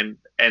line.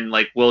 And,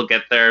 like, we'll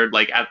get there,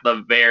 like, at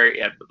the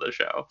very end of the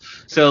show.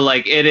 So,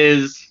 like, it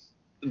is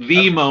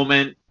the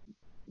moment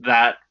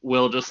that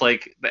will just,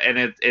 like, and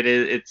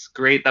it's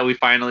great that we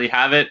finally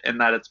have it and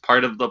that it's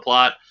part of the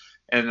plot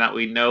and that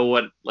we know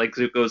what, like,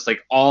 Zuko's,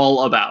 like,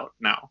 all about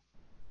now.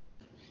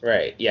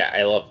 Right. Yeah,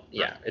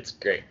 it's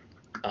great.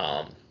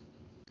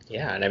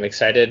 Yeah, and I'm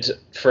excited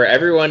for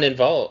everyone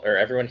involved or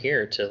everyone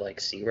here to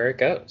like see where it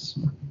goes.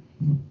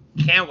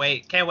 Can't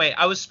wait.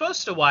 I was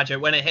supposed to watch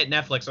it when it hit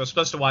Netflix. I was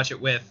supposed to watch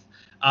it with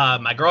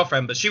my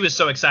girlfriend, but she was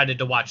so excited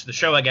to watch the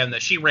show again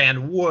that she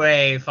ran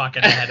way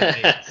fucking ahead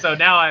of me. So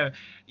now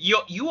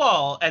you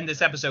all and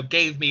this episode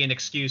gave me an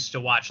excuse to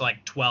watch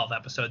like 12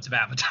 episodes of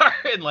Avatar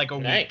in like a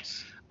week.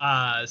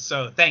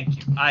 So thank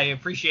you. I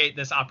appreciate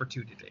this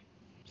opportunity.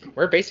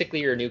 We're basically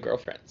your new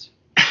girlfriends.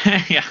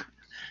 Yeah.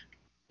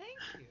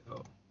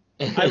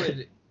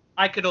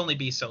 I could only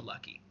be so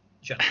lucky.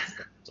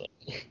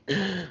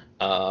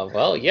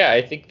 Well, yeah,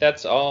 I think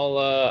that's all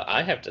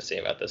I have to say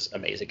about this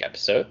amazing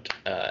episode.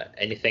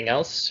 Anything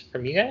else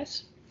from you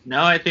guys?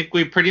 No, I think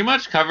we pretty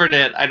much covered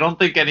it. I don't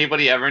think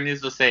anybody ever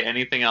needs to say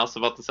anything else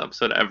about this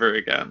episode ever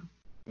again.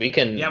 We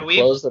can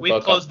close the book.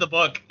 We've closed the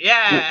book.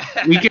 Yeah.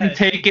 We can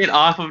take it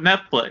off of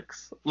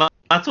Netflix.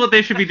 That's what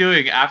they should be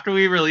doing. After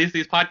we release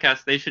these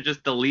podcasts, they should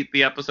just delete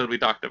the episode we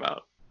talked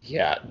about.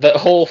 Yeah, the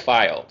whole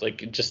file,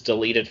 like, just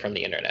deleted from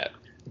the internet.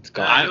 It's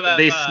gone.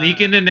 They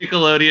sneak into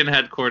Nickelodeon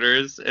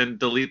headquarters and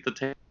delete the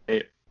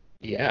tape.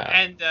 Yeah.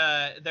 And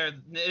the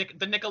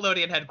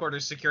Nickelodeon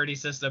headquarters security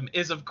system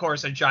is, of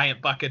course, a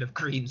giant bucket of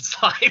green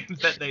slime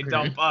that they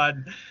dump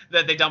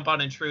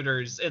on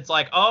intruders. It's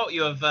like, oh,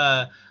 you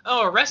have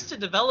Arrested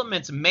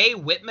Development's Mae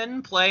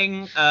Whitman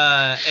playing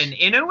an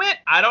Inuit.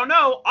 I don't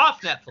know,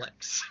 off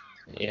Netflix.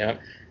 Yeah.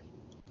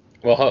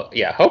 Well,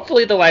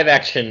 hopefully the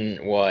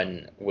live-action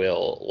one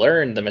will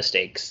learn the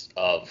mistakes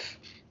of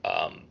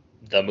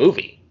the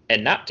movie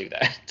and not do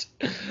that.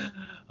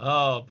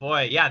 Oh,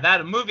 boy. Yeah,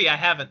 that movie I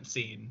haven't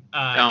seen.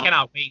 I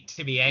cannot wait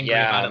to be angry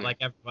about it like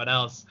everyone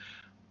else.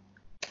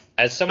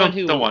 As someone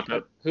who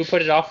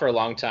put it off for a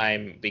long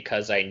time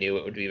because I knew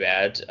it would be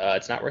bad,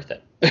 it's not worth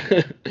it.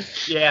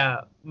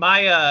 Yeah.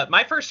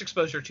 My first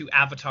exposure to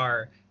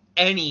Avatar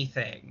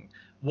anything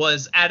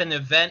was at an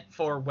event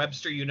for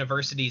Webster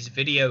University's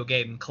video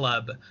game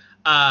club,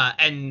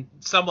 and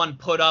someone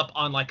put up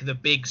on like the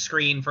big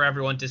screen for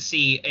everyone to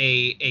see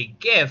a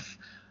GIF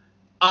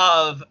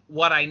of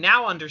what I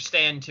now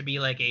understand to be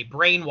like a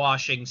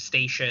brainwashing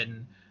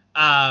station,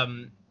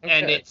 and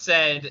it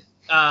said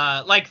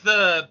like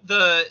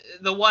the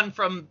one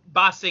from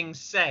Ba Sing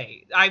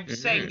Se. I'm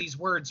saying these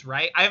words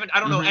right. I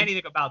don't know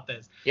anything about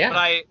this.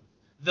 Yeah.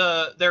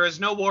 But there is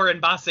no war in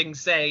Ba Sing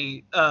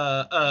Se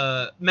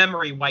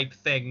memory wipe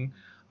thing.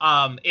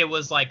 It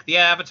was like the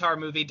Avatar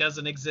movie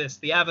doesn't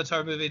exist. The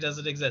Avatar movie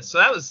doesn't exist. So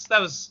that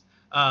was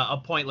a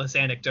pointless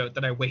anecdote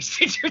that I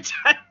wasted your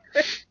time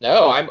with.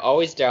 No, I'm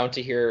always down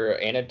to hear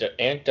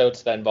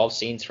anecdotes that involve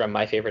scenes from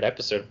my favorite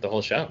episode of the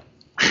whole show.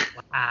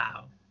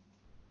 Wow.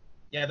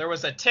 Yeah, there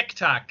was a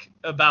TikTok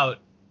about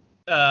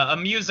a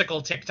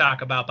musical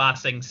TikTok about Ba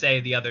Sing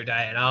Se the other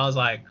day, and I was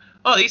like,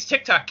 oh, these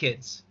TikTok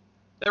kids,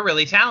 they're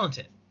really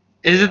talented.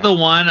 Is it the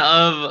one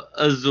of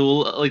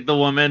Azula, like the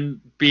woman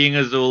being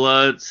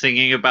Azula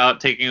singing about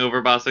taking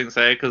over Ba Sing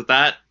Se? Because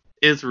that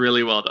is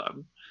really well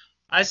done.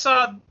 I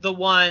saw the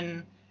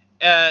one,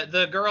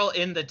 the girl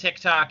in the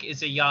TikTok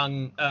is a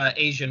young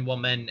Asian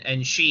woman,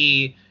 and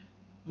she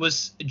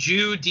was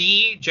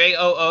Joodee,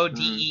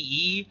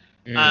 Joodee.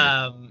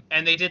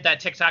 And they did that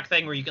TikTok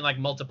thing where you can like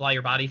multiply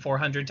your body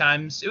 400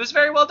 times. It was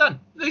very well done.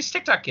 These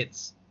TikTok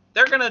kids,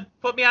 they're going to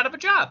put me out of a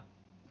job.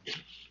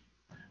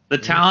 The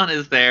talent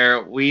is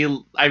there.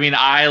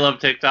 I love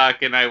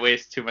TikTok and I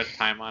waste too much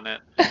time on it.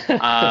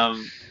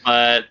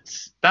 But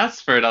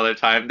that's for another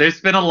time. There's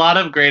been a lot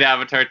of great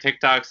Avatar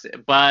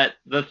TikToks, but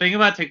the thing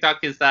about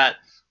TikTok is that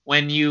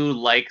when you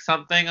like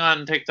something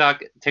on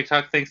TikTok,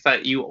 TikTok thinks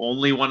that you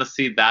only want to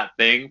see that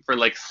thing for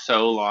like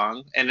so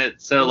long, and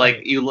it's so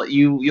like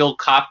you'll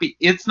copy.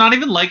 It's not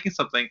even liking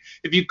something.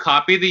 If you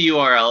copy the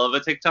URL of a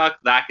TikTok,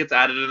 that gets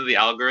added into the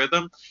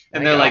algorithm,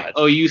 and they're like,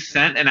 "Oh, you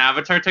sent an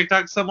Avatar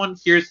TikTok to someone?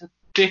 Here's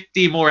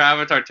 50 more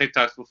Avatar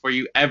TikToks before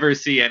you ever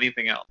see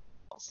anything else."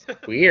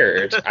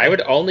 Weird. I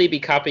would only be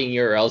copying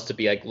URLs to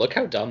be like, look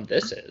how dumb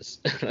this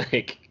is.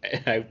 Like,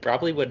 I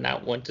probably would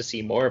not want to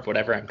see more of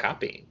whatever I'm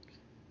copying.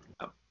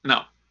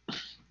 No.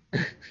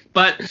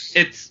 But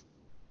it's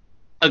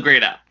a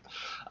great app.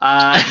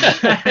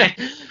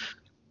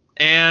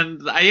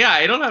 And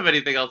I don't have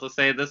anything else to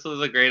say. This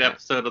was a great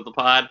episode of the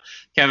pod.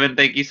 Kevin,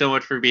 thank you so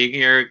much for being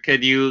here.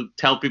 Could you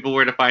tell people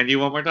where to find you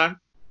one more time?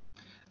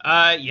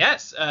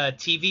 Yes,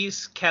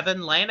 TV's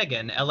Kevin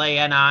Lanigan,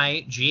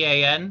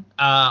 Lanigan,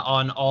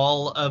 on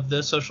all of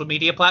the social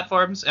media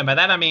platforms. And by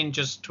that, I mean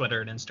just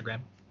Twitter and Instagram.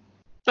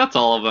 That's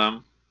all of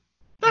them.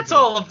 That's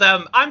all of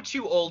them. I'm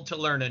too old to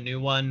learn a new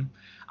one.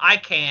 I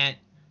can't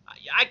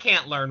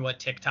learn what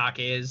TikTok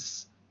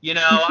is. You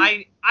know,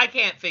 I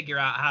can't figure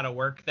out how to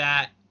work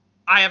that.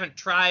 I haven't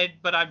tried,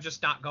 but I'm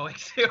just not going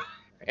to.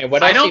 And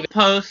what I don't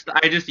post,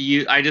 I just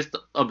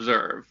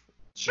observe.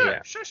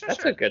 Sure.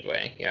 That's a good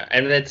way. Yeah.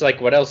 And it's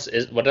like, what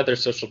other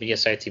social media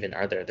sites even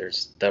are there?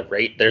 There's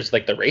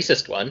like the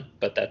racist one,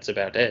 but that's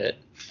about it.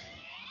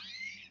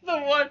 The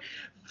one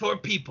for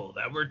people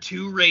that were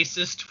too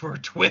racist for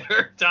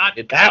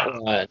Twitter.com.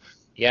 That one.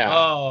 Yeah.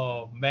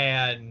 Oh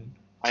man.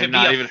 I've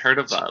not even heard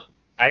of that.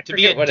 to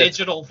be a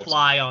digital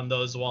fly on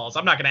those walls.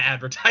 I'm not going to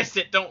advertise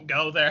it. Don't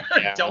go there.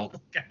 Yeah. Don't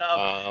look it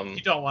up.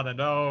 You don't want to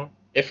know.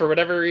 If for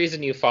whatever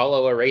reason you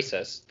follow a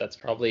racist,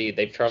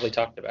 they've probably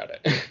talked about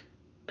it.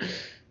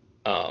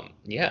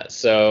 Yeah.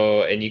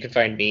 So, and you can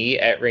find me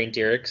at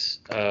Raindirix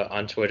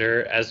on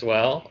Twitter as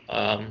well.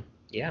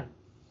 Yeah.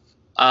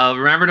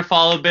 Remember to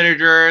follow Bitter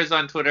Jurors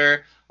on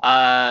Twitter.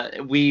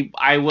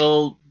 I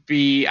will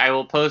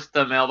post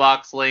the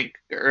mailbox link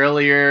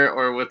earlier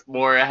or with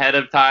more ahead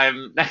of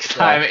time next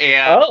time,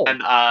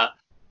 and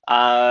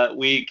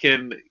we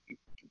can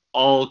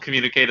all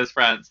communicate as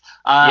friends.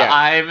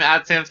 I'm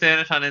at Sam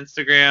Stanish on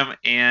Instagram,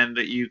 and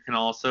you can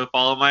also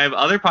follow my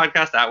other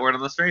podcast at Word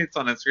on the Straits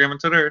on Instagram and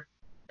Twitter.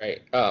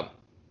 Right.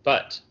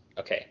 But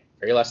okay,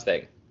 very last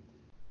thing.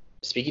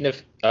 Speaking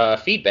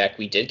of feedback,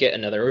 we did get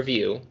another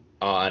review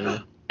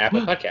on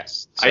Apple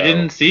Podcasts. So, I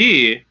didn't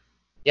see.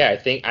 Yeah, I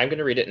think I'm going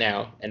to read it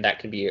now, and that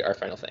can be our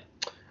final thing.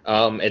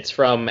 It's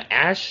from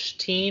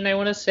Ashteen, I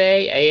want to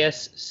say,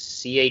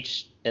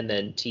 ASCH and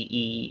then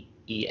TEEN.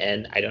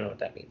 I don't know what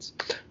that means,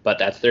 but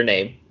that's their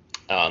name.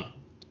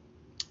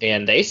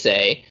 And they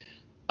say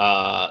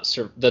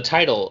the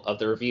title of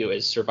the review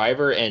is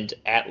Survivor and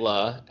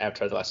Atla,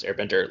 Avatar The Last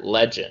Airbender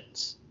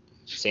Legends.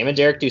 Sam and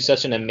Derek do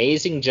such an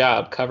amazing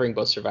job covering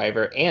both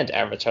Survivor and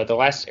Avatar The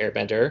Last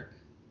Airbender,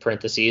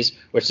 parentheses,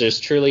 which there's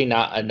truly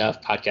not enough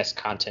podcast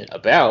content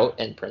about,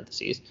 in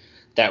parentheses,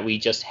 that we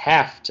just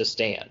have to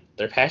stand.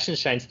 Their passion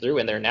shines through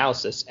in their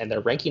analysis, and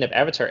their ranking of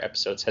Avatar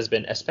episodes has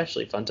been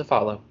especially fun to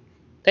follow.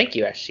 Thank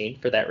you,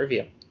 Ashteen, for that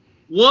review.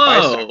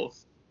 Whoa!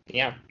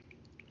 Yeah.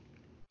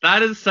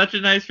 That is such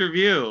a nice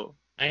review.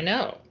 I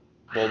know.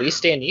 Well, we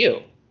stand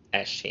you,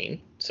 Ashteen,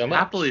 so much.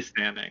 Happily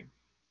standing.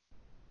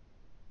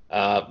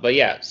 But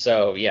yeah,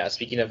 so yeah,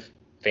 speaking of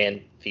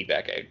fan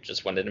feedback, I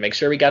just wanted to make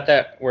sure we got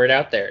that word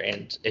out there.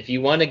 And if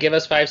you want to give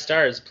us 5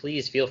 stars,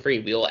 please feel free.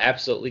 We will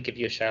absolutely give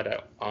you a shout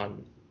out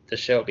on the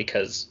show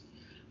because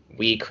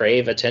we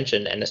crave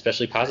attention, and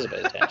especially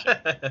positive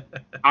attention.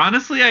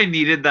 Honestly, I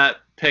needed that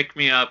pick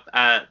me up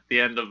at the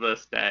end of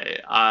this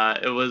day.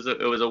 It was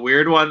a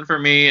weird one for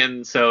me,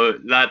 and so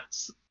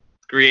that's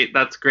great.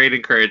 That's great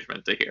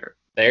encouragement to hear.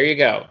 There you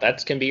go.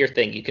 That can be your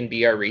thing. You can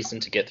be our reason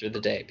to get through the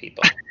day,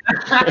 people.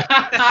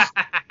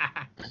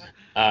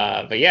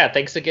 But yeah,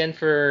 thanks again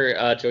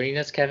for joining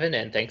us, Kevin,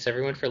 and thanks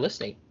everyone for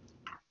listening.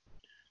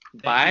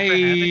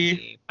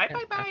 Bye.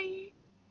 Bye.